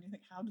it up and you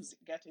think, how does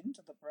it get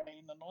into the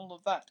brain and all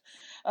of that.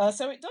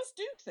 So it does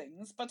do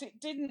things, but it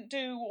didn't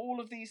do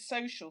all of these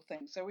social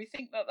things. So we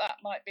think that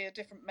might be a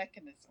different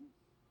mechanism.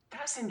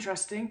 That's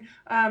interesting.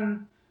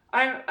 I'm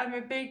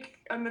a big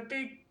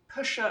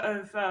pusher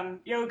of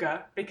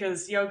yoga,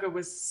 because yoga it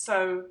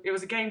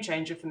was a game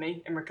changer for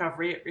me in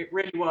recovery. It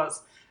really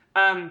was.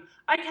 I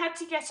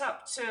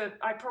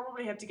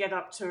probably had to get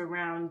up to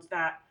around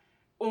that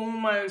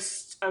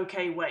almost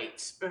okay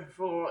weight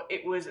before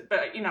it was,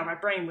 but my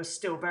brain was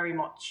still very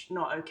much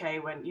not okay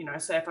when,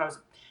 say if I was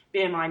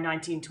BMI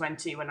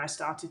 1920 when I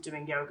started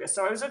doing yoga.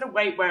 So I was at a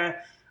weight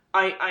where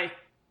I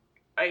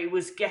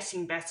was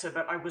getting better,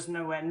 but I was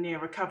nowhere near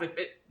recovered.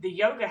 But the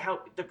yoga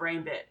helped the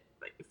brain bit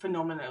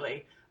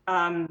phenomenally.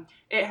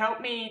 It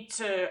helped me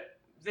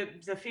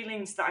the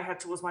feelings that I had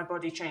towards my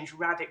body changed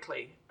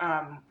radically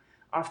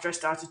after I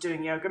started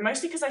doing yoga.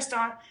 Mostly because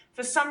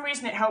for some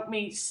reason, it helped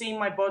me see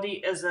my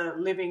body as a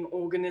living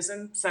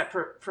organism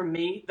separate from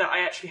me that I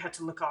actually had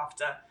to look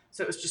after.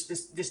 So it was just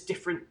this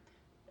different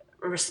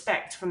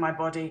respect for my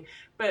body.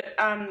 But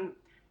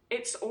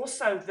it's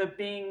also the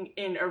being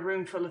in a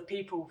room full of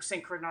people,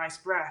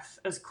 synchronized breath.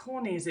 As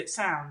corny as it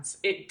sounds,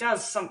 it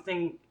does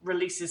something,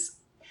 releases.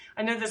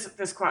 I know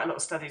there's quite a lot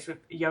of studies with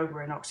yoga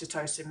and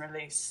oxytocin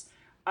release,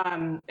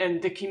 and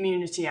the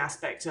community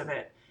aspect of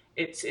it.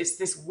 It's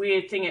this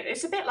weird thing.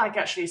 It's a bit like,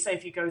 actually, say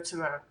if you go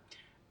to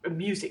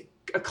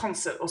a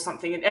concert or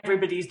something, and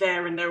everybody's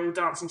there and they're all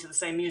dancing to the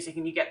same music,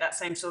 and you get that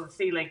same sort of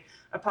feeling.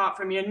 Apart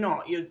from you're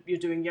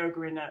doing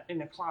yoga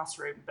in a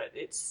classroom, but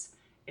it's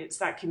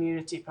that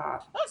community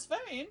part. That's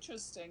very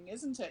interesting,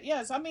 isn't it?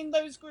 Yes, I mean,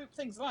 those group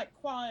things like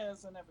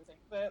choirs and everything,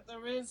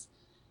 there is,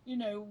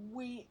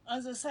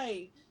 as I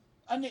say,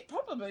 and it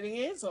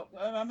probably is.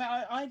 I mean,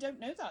 I don't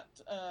know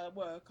that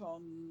work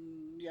on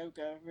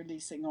yoga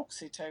releasing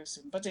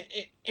oxytocin, but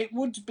it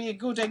would be a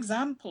good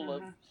example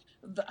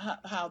Mm-hmm. of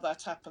how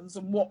that happens,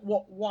 and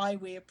why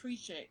we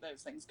appreciate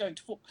those things. Going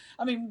to football,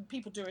 I mean,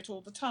 people do it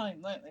all the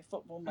time, don't they?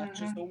 Football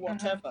matches or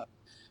whatever.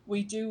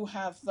 We do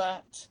have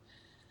that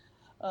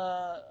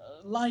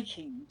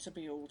liking to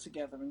be all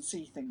together and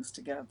see things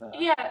together.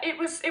 Yeah, it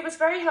was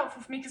very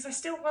helpful for me, because I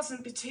still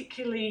wasn't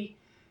particularly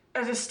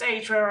at a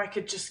stage where I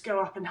could just go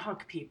up and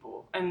hug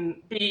people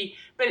and be.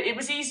 But it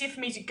was easier for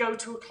me to go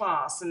to a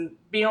class and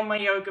be on my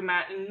yoga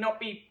mat and not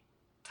be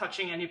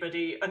touching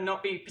anybody and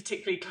not be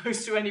particularly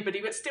close to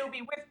anybody, but still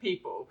be with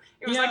people.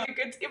 It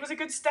was a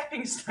good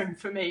stepping stone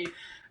for me.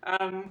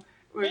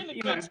 Really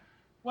good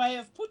way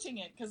of putting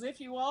it, because if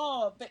you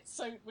are a bit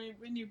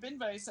when you've been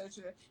very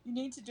social, you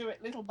need to do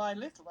it little by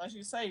little, as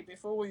you say,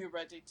 before you're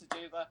ready to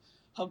do the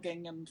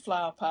hugging and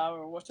flower power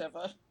or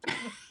whatever.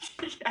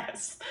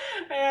 Yes,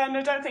 and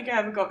I don't think I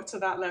ever got to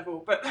that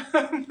level, but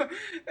I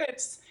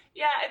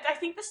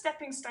think the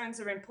stepping stones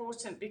are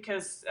important,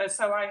 because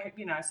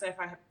say if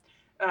I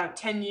have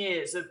 10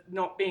 years of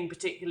not being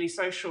particularly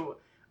social,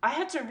 I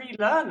had to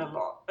relearn a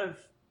lot of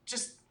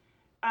just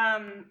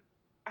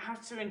how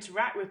to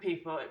interact with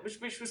people,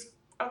 which was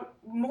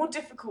more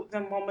difficult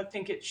than one would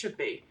think it should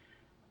be.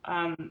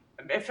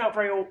 It felt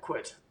very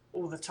awkward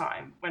all the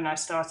time when I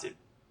started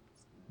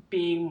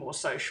being more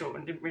social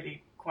and didn't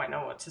really quite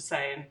know what to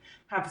say and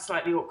have a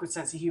slightly awkward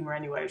sense of humour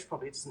anyway, which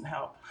probably doesn't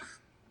help.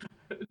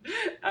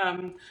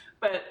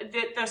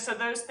 So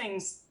those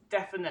things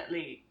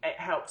definitely it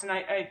helped, and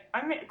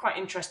I'm quite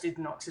interested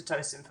in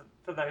oxytocin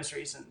for those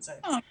reasons.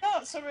 Oh,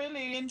 that's a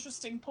really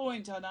interesting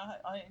point, and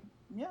I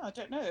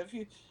don't know if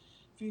you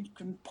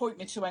can point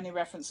me to any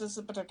references,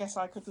 but I guess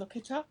I could look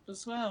it up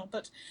as well.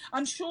 But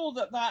I'm sure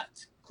that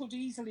could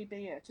easily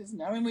be it,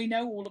 isn't it? I mean, we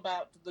know all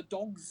about the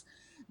dogs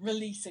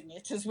releasing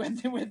it as when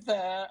they're with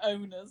their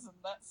owners and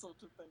that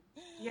sort of thing.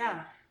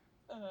 Yeah.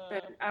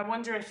 But I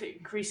wonder if it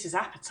increases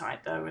appetite,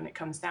 though, when it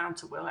comes down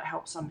to will it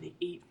help somebody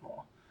eat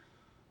more?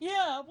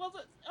 Yeah, well,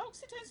 the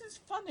oxytocin is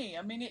funny.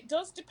 I mean, it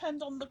does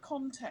depend on the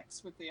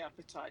context with the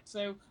appetite.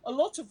 So a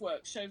lot of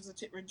work shows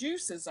that it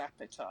reduces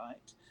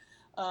appetite.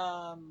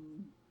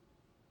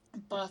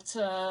 But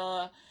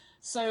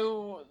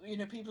so,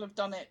 people have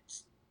done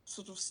it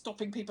sort of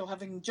stopping people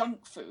having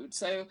junk food.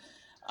 So,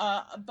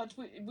 but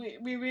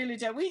we really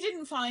don't. We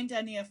didn't find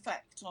any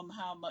effect on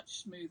how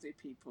much smoothie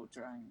people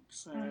drank.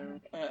 So,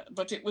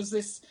 but it was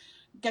this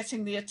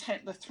getting the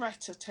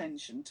threat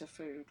attention to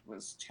food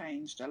was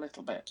changed a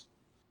little bit.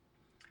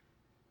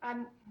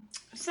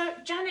 So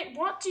Janet,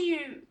 what do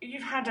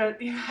you've had a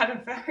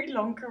very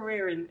long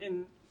career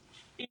in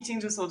eating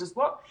disorders.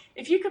 What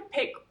if you could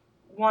pick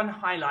one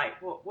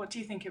highlight? What do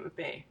you think it would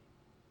be?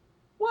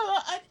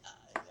 Well,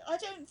 I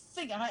don't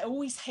think I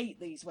always hate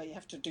these where you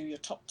have to do your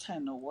top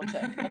 10 or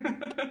whatever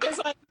because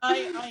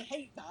I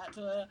hate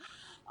that.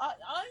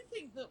 I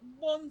think that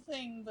one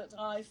thing that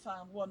I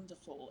found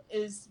wonderful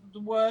is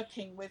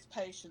working with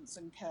patients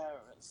and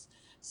carers.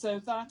 So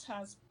that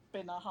has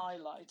been a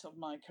highlight of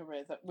my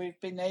career, that we've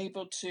been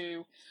able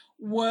to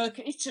work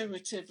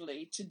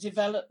iteratively to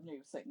develop new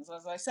things.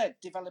 As I said,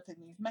 developing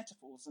these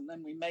metaphors, and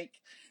then we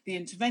make the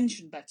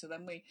intervention better.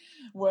 Then we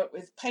work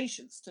with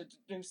patients to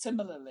do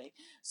similarly.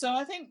 So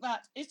I think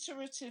that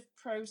iterative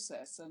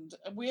process, and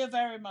we are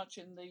very much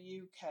in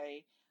the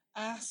UK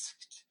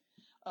asked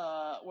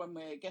when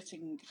we're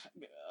getting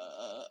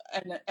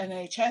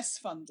NHS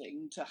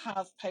funding to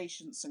have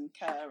patients and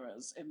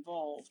carers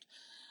involved.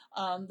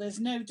 There's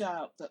no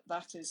doubt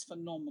that is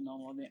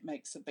phenomenal, and it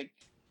makes a big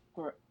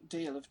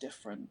deal of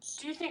difference.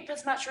 Do you think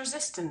there's much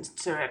resistance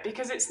to it?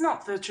 Because it's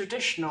not the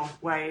traditional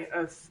way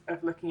of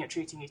looking at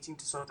treating eating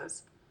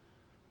disorders.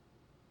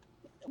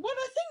 Well,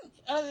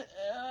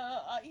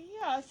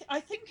 I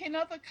think in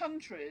other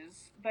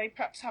countries they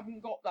perhaps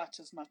haven't got that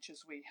as much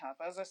as we have.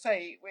 As I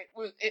say,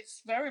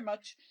 it's very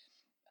much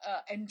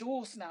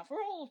endorsed now for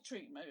all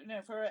treatment,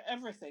 for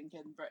everything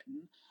in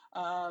Britain.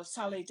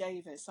 Sally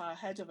Davis, our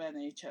head of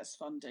NHS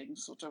funding,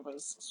 sort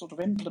of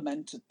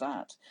implemented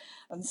that,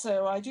 and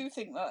so I do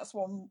think that's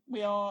one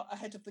we are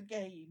ahead of the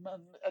game,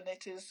 and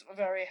it is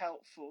very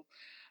helpful,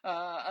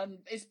 and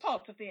it's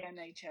part of the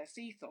NHS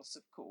ethos,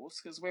 of course,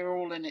 because we're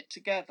all in it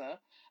together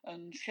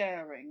and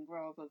sharing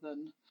rather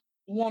than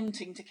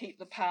wanting to keep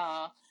the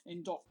power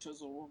in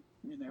doctors or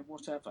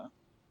whatever.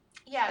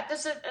 Yeah,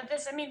 there's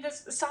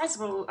a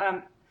sizable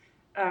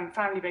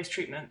family-based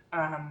treatment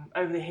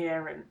over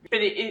here, but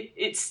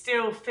it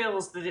still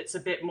feels that it's a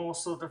bit more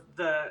sort of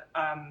the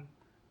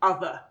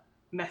other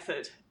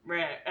method,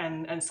 right?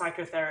 And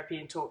psychotherapy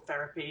and talk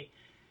therapy,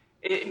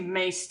 it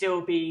may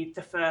still be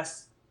the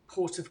first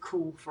port of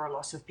call for a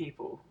lot of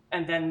people,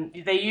 and then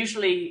they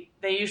usually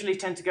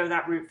tend to go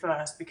that route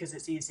first because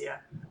it's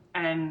easier,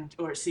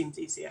 or it seems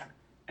easier,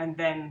 and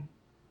then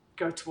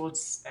go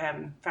towards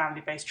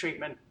family-based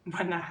treatment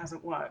when that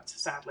hasn't worked,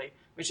 sadly,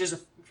 which is a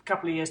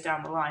couple of years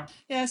down the line.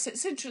 Yes,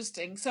 it's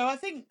interesting. So I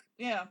think,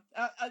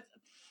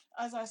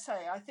 as I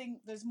say, I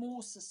think there's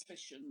more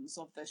suspicions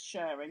of this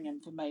sharing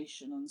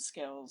information and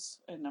skills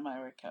in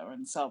America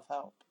and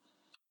self-help.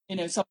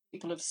 Some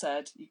people have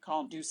said you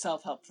can't do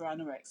self-help for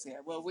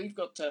anorexia. Well, we've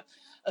got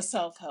a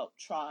self-help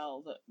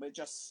trial that we're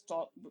just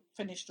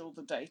finished all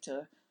the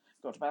data,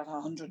 got about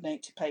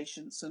 180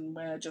 patients, and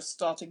we're just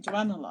starting to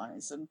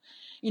analyse. And,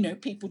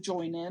 people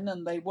join in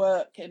and they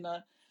work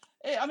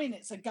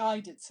it's a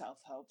guided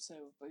self-help, so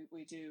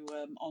we do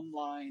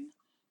online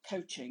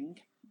coaching,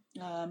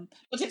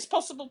 but it's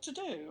possible to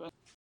do.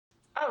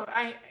 Oh,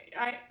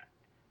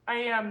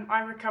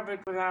 I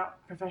recovered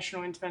without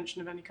professional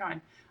intervention of any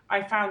kind.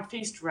 I found the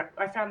Feast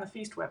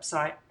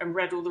website and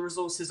read all the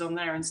resources on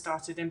there and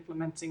started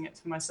implementing it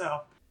for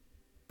myself.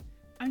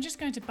 I'm just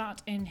going to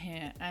butt in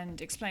here and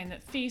explain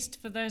that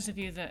Feast, for those of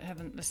you that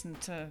haven't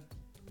listened to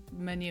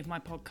many of my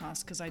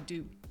podcasts, because I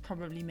do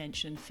probably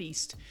mention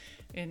Feast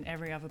in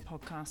every other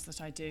podcast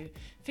that I do.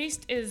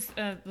 Feast was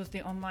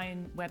the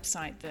online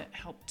website that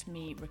helped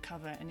me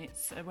recover, and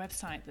it's a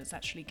website that's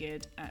actually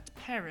geared at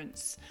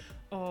parents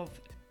of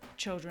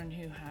children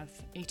who have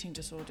eating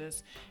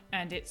disorders,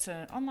 and it's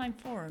an online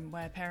forum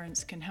where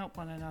parents can help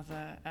one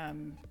another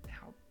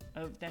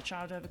help their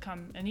child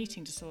overcome an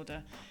eating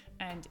disorder.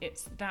 And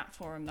it's that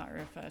forum that I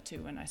refer to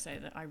when I say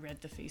that I read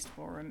the Feast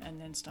forum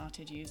and then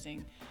started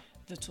using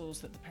the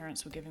tools that the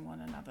parents were giving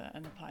one another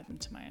and applied them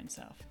to my own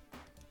self.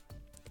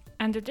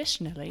 And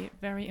additionally,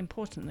 very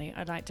importantly,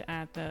 I'd like to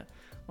add that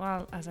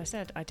while, as I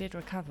said, I did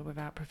recover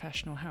without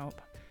professional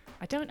help,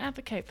 I don't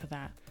advocate for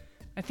that.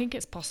 I think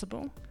it's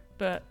possible,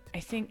 but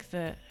I think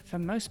that for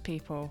most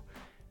people,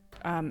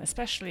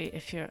 especially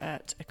if you're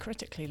at a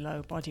critically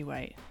low body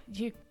weight,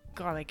 you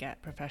gotta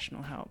get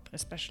professional help,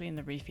 especially in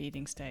the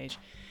refeeding stage.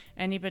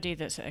 Anybody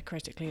that's at a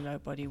critically low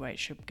body weight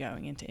should be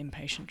going into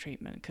inpatient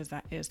treatment, because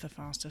that is the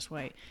fastest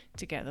way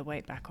to get the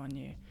weight back on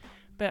you.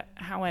 But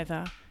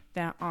however,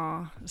 there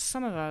are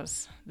some of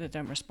us that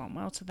don't respond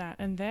well to that,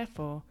 and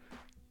therefore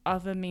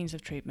other means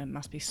of treatment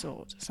must be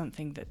sought,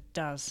 something that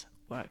does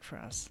work for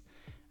us.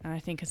 And I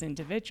think as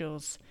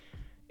individuals,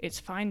 it's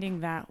finding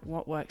that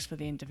what works for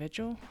the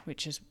individual,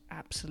 which is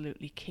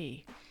absolutely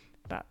key.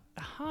 But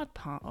the hard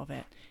part of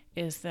it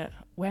is that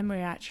when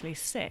we're actually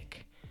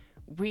sick,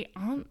 we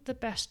aren't the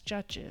best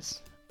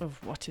judges of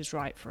what is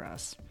right for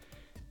us.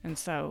 And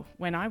so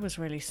when I was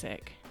really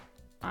sick,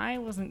 I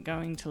wasn't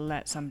going to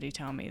let somebody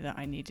tell me that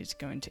I needed to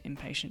go into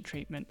inpatient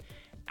treatment,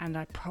 and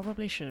I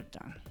probably should have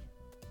done.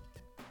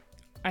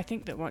 I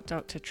think that what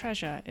Dr.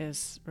 Treasure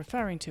is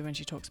referring to when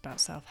she talks about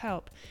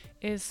self-help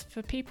is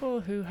for people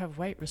who have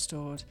weight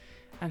restored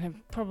and have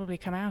probably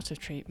come out of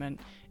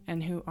treatment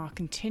and who are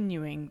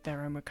continuing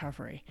their own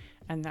recovery.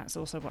 And that's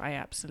also what I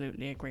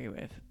absolutely agree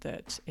with,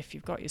 that if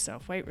you've got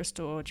yourself weight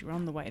restored, you're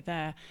on the way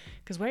there,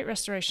 because weight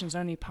restoration is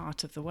only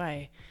part of the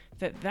way,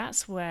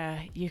 that's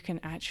where you can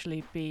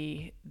actually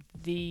be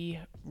the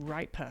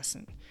right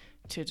person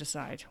to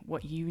decide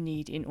what you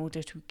need in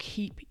order to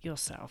keep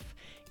yourself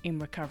in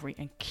recovery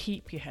and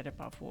keep your head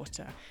above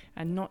water.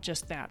 And not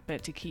just that,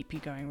 but to keep you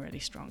going really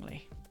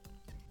strongly.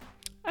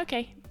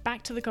 Okay,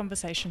 back to the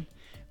conversation.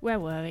 Where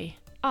were we?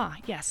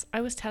 Yes,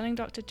 I was telling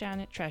Dr.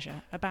 Janet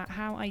Treasure about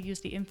how I use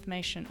the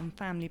information on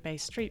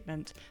family-based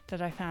treatment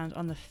that I found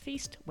on the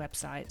Feast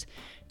website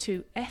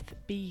to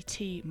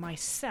FBT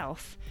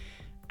myself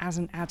as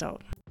an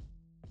adult.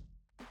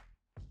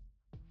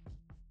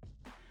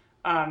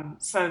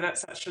 So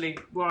that's actually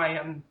why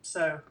I'm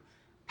so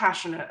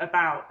passionate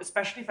about,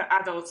 especially for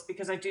adults,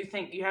 because I do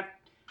think you have,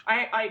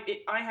 I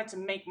had to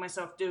make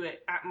myself do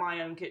it at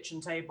my own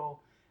kitchen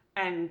table.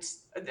 And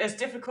as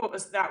difficult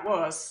as that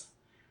was,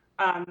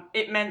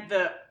 it meant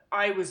that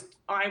I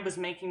was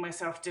making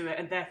myself do it,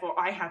 and therefore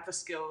I had the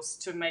skills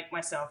to make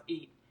myself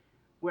eat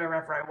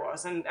wherever I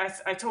was. And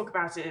as I talk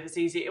about it, it was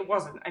easy. It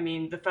wasn't. I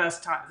mean, the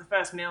first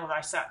meal that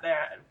I sat there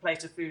at a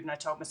plate of food and I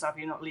told myself,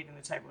 you're not leaving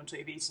the table until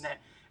you've eaten it.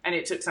 And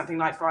it took something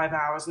like 5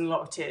 hours and a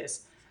lot of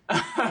tears.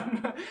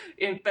 But,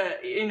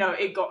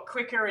 it got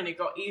quicker and it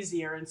got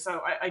easier. And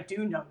so I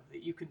do know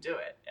that you can do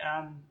it.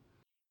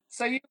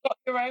 So you've got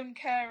your own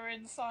carer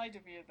inside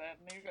of you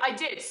then? I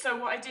did. So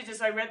what I did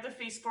is I read the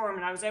Feast Forum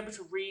and I was able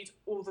to read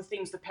all the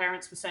things the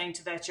parents were saying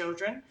to their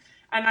children.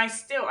 And I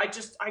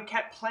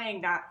kept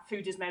playing that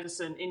food is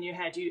medicine in your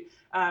head.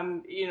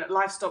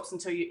 Life stops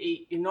until you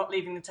eat. You're not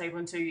leaving the table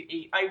until you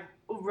eat. I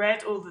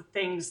read all the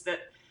things that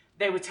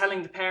they were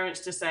telling the parents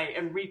to say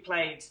and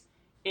replayed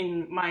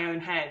in my own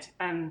head,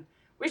 and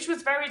which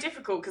was very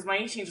difficult because my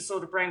eating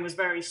disorder brain was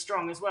very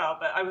strong as well.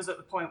 But I was at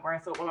the point where I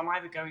thought, well, I'm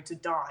either going to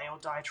die or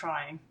die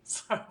trying.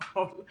 So,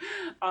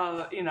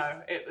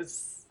 it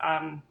was,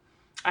 I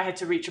had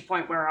to reach a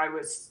point where I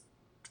was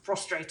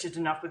frustrated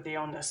enough with the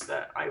illness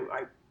that I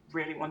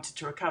really wanted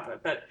to recover.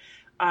 But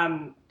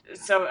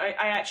so I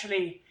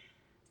actually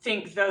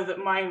think, though, that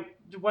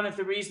one of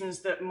the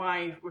reasons that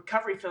my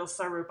recovery feels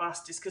so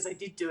robust is because I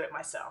did do it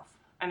myself,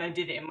 and I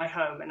did it in my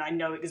home, and I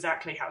know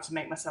exactly how to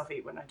make myself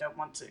eat when I don't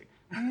want to.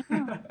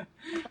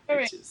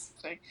 Very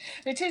interesting.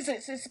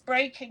 It's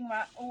breaking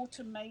that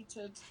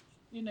automated,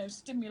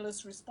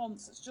 stimulus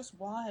response. It's just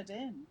wired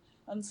in,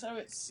 and so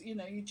it's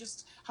you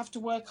just have to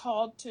work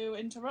hard to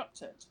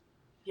interrupt it.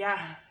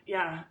 Yeah,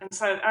 and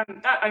so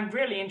I'm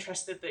really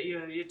interested that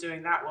you're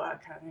doing that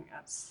work. I think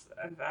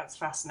that's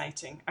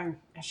fascinating. I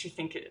actually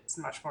think it's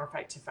much more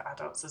effective for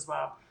adults as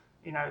well.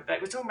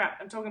 I'm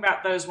talking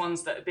about those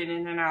ones that have been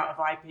in and out of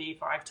IP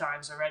 5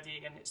 times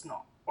already, and it's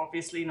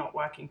obviously not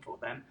working for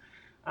them.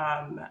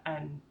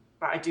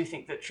 But I do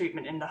think that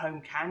treatment in the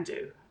home can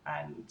do,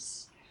 and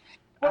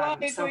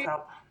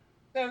self-help.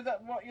 So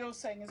that what you're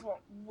saying is what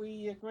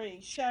we agree: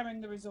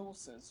 sharing the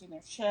resources,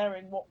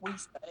 sharing what we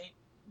say.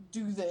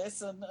 Do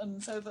this,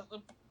 and so that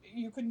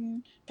you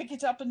can pick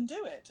it up and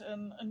do it,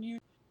 and you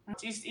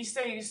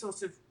say you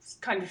sort of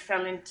kind of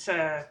fell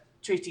into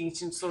treating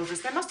eating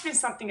disorders. There must have been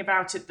something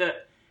about it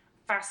that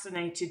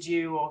fascinated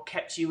you or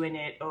kept you in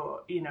it,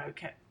 or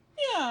kept.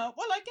 Yeah,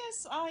 well, I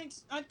guess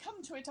I'd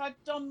come to it.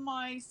 I'd done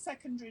my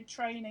secondary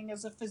training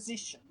as a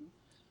physician,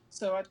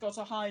 so I'd got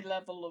a high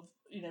level of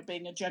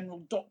being a general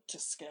doctor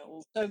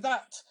skill. So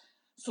that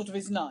sort of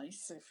is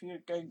nice if you're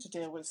going to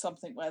deal with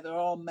something where there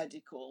are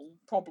medical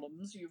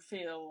problems. You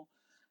feel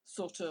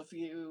sort of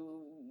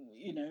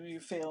you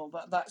feel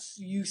that that's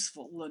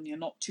useful and you're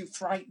not too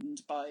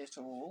frightened by it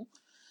all.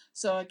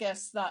 So I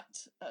guess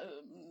that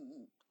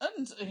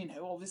and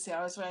obviously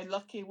I was very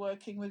lucky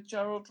working with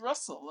Gerald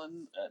Russell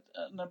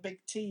and a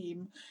big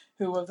team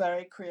who were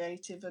very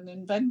creative and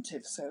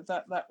inventive, so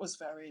that was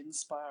very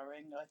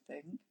inspiring, I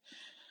think.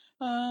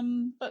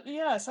 But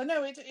yes, I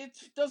know it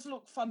does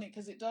look funny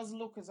because it does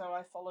look as though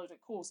I followed a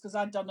course, because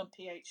I'd done a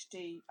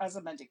PhD as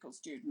a medical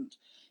student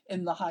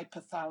in the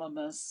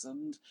hypothalamus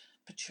and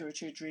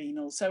pituitary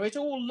adrenal. So it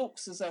all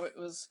looks as though it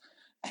was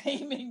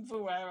aiming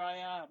for where I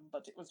am,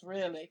 but it was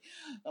really,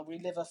 we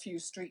live a few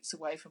streets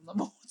away from the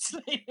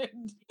Maudsley,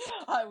 and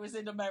I was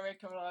in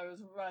America and I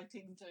was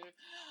writing to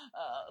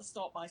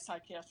start my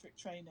psychiatric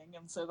training,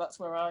 and so that's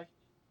where I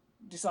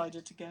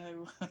decided to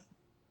go.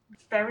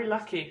 Very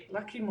lucky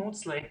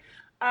Maudsley.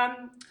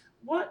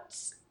 What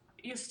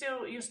you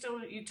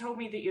told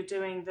me that you're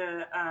doing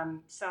the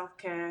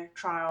self-care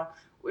trial.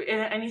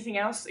 Anything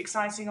else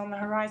exciting on the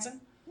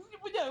horizon?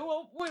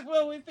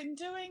 We've been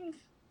doing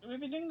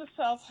the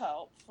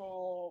self-help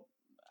for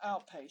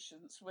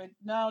outpatients. We're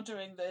now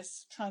doing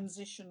this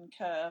transition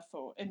care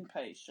for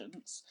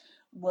inpatients,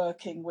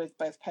 working with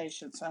both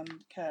patients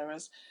and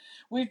carers.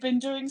 We've been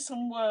doing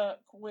some work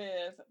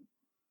with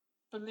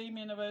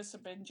bulimia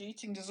nervosa, binge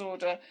eating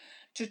disorder,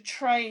 to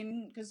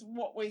train, because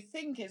what we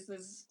think is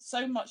there's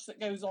so much that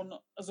goes on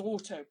as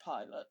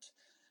autopilot,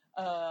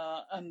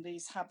 and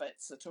these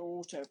habits that are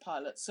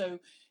autopilot. So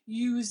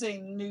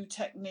using new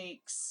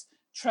techniques,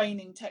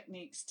 training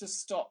techniques to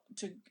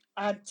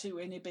add to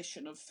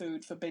inhibition of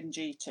food for binge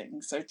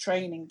eating. So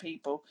training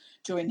people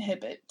to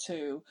inhibit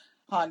to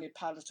highly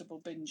palatable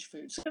binge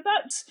foods. So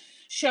that's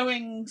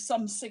showing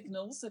some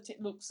signals that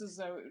it looks as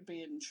though it would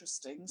be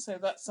interesting. So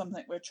that's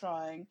something we're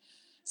trying.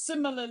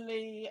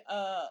 Similarly,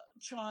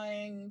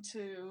 trying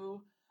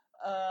to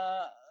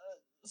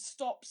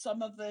stop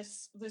some of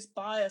this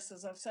bias,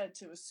 as I've said,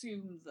 to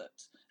assume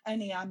that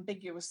any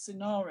ambiguous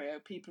scenario,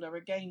 people are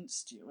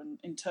against you and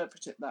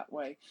interpret it that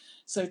way.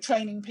 So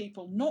training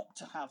people not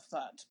to have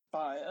that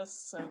bias,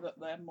 so that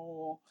they're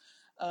more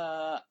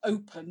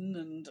open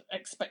and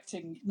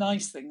expecting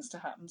nice things to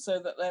happen, so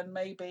that then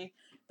maybe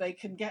they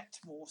can get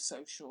more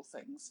social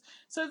things.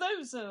 So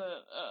those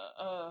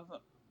are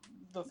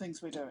the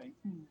things we're doing.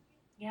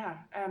 Yeah.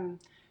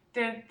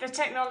 The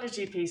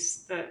technology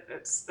piece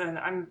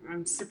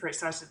I'm super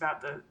excited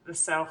about the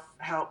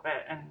self-help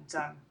bit, and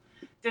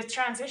the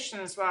transition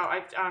as well.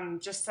 I've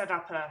just set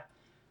up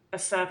a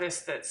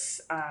service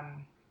that's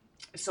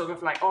sort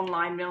of like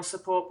online meal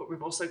support, but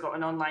we've also got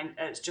an online,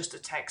 it's just a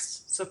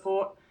text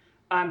support,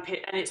 and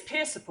it's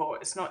peer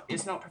support. It's not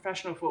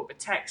professional support, but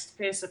text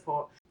peer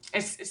support.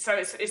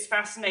 It's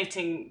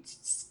fascinating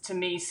to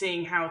me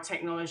seeing how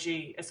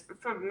technology,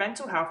 for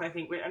mental health, I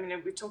think,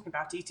 we're talking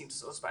about eating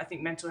disorders, but I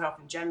think mental health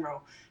in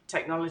general,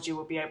 technology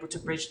will be able to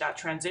bridge that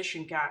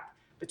transition gap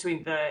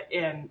between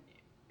the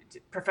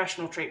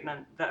professional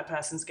treatment that a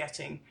person's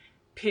getting,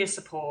 peer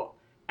support,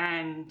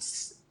 and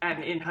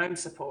in-home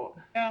support.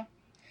 Yeah.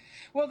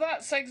 Well,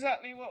 that's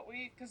exactly what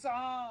because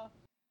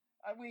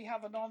we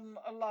have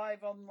a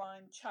live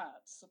online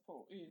chat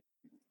support.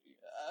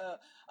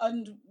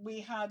 And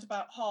we had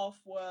about half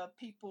were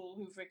people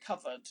who've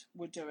recovered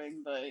were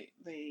doing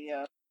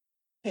the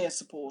peer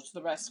support.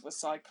 The rest were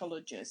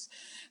psychologists.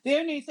 The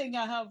only thing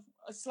I have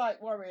a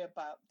slight worry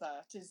about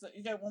that is that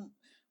you don't want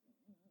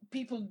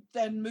people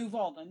then move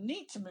on and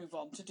need to move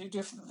on to do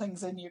different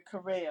things in your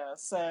career.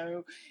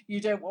 So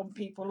you don't want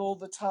people all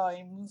the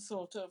time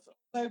sort of,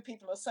 though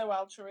people are so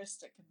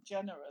altruistic and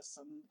generous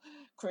and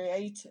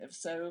creative.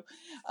 So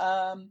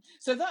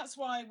so that's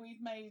why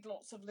we've made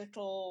lots of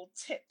little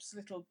tips,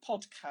 little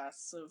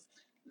podcasts of,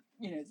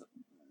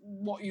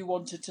 what you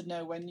wanted to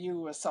know when you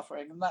were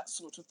suffering and that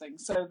sort of thing,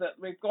 so that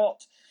we've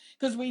got,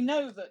 because we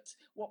know that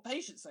what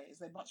patients say is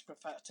they much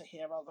prefer to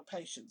hear other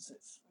patients.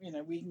 It's,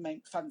 we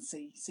make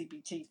fancy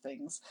CBT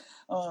things,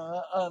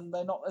 and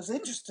they're not as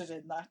interested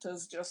in that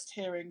as just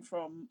hearing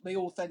from the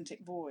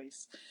authentic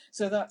voice.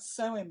 So that's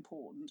so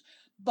important.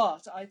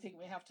 But I think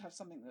we have to have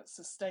something that's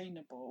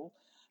sustainable,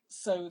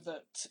 so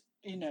that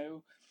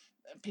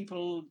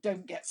people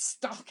don't get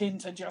stuck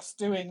into just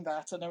doing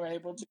that and are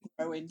able to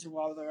grow into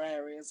other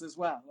areas as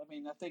well. I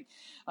mean,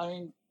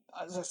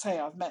 as I say,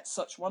 I've met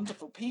such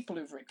wonderful people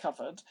who've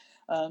recovered,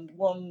 and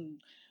one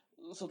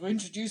sort of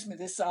introduced me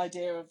this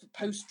idea of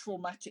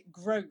post-traumatic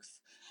growth,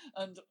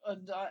 and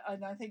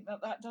I think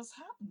that does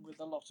happen with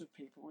a lot of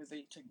people with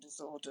eating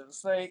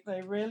disorders. They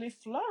really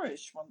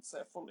flourish once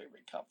they're fully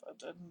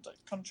recovered and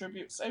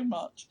contribute so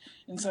much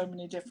in so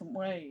many different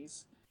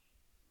ways.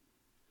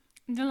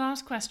 The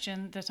last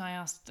question that I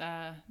asked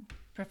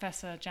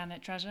Professor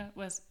Janet Treasure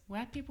was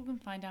where people can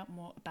find out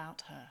more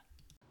about her.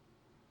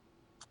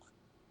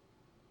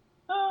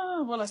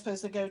 Oh, well, I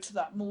suppose they go to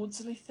that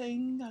Maudsley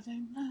thing. I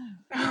don't know.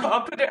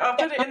 I'll put it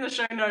in the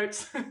show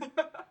notes. I've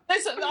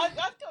written,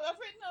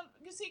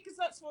 you see, because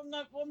that's one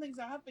things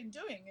I have been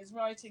doing is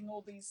writing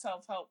all these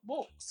self-help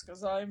books,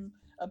 because I'm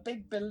a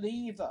big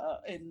believer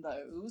in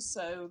those,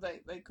 so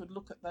they could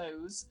look at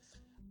those.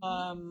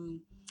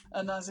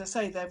 And as I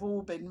say, they've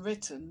all been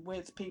written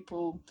with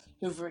people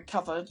who've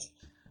recovered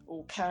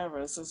or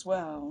carers as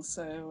well.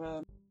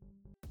 So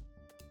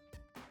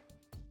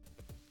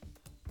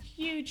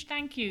huge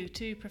thank you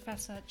to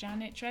Professor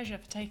Janet Treasure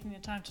for taking the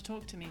time to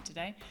talk to me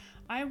today.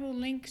 I will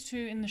link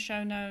to in the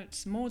show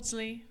notes that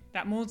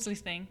Maudsley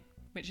thing,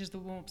 which is the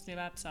Maudsley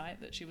website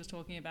that she was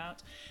talking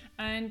about.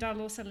 And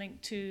I'll also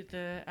link to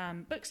the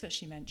books that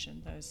she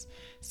mentioned, those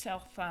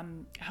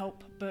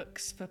self-help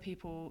books for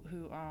people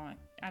who are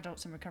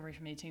adults in recovery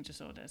from eating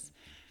disorders.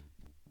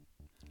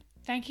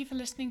 Thank you for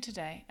listening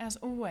today. As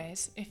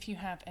always, if you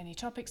have any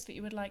topics that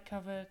you would like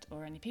covered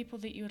or any people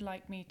that you would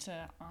like me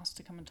to ask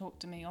to come and talk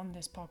to me on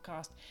this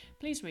podcast,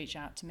 please reach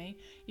out to me.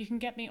 You can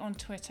get me on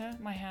Twitter.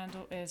 My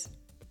handle is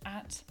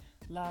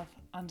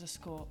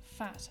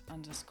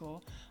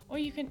 @love_fat_, or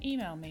you can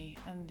email me,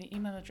 and the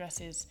email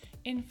address is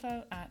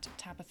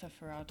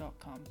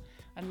info@tabithafarrar.com.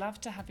 I'd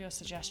love to have your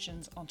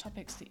suggestions on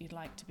topics that you'd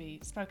like to be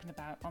spoken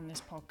about on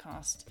this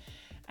podcast.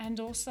 And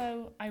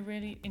also, I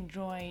really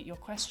enjoy your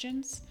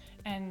questions,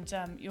 and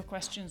your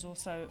questions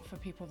also for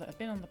people that have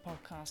been on the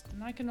podcast,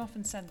 and I can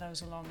often send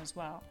those along as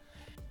well.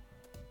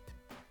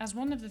 As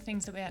one of the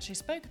things that we actually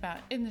spoke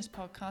about in this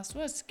podcast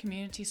was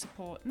community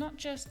support, not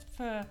just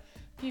for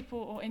people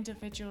or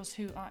individuals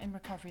who are in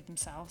recovery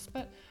themselves,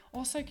 but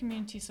also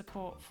community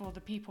support for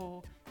the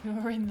people who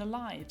are in the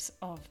lives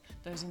of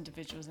those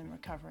individuals in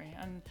recovery.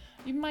 And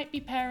you might be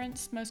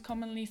parents, most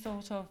commonly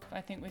thought of.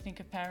 I think we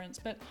think of parents,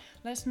 but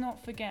let's not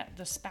forget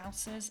the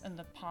spouses and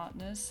the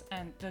partners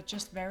and the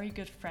just very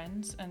good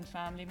friends and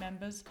family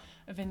members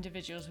of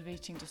individuals with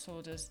eating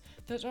disorders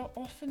that are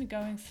often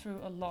going through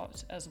a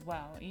lot as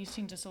well.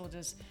 Eating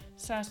disorders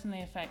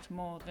certainly affect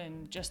more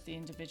than just the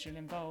individual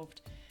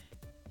involved,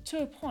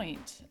 to a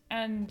point.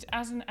 And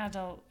as an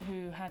adult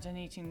who had an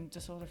eating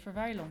disorder for a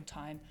very long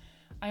time,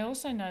 I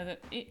also know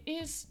that it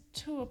is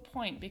to a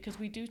point, because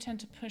we do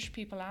tend to push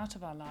people out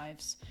of our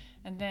lives,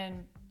 and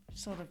then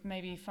sort of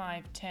maybe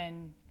 5,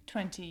 10,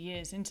 20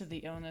 years into the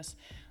illness,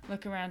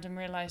 look around and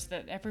realize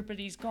that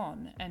everybody's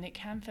gone, and it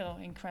can feel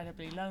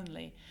incredibly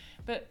lonely.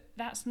 But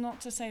that's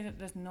not to say that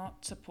there's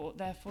not support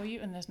there for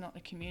you, and there's not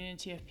a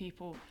community of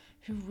people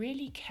who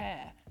really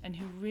care and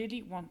who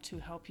really want to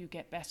help you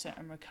get better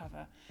and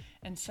recover.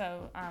 And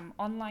so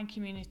online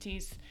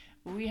communities,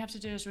 all you have to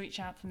do is reach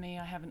out for me.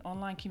 I have an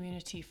online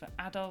community for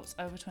adults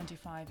over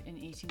 25 in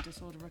eating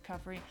disorder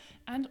recovery,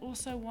 and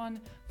also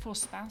one for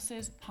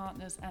spouses,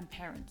 partners and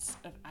parents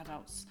of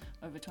adults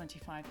over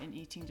 25 in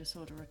eating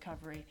disorder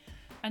recovery.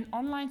 And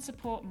online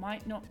support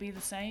might not be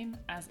the same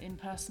as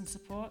in-person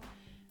support,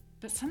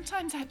 but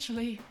sometimes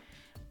actually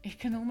it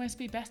can almost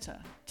be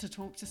better to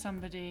talk to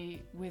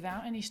somebody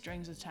without any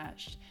strings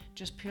attached,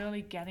 just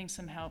purely getting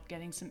some help,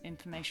 getting some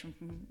information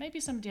from maybe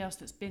somebody else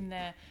that's been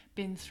there,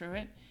 been through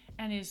it,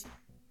 and is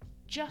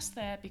just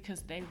there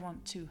because they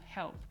want to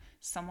help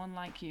someone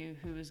like you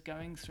who is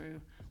going through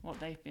what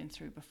they've been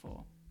through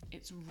before.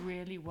 It's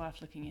really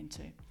worth looking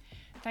into.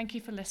 Thank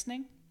you for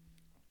listening.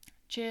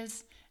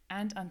 Cheers,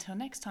 and until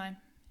next time,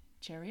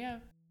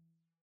 cheerio.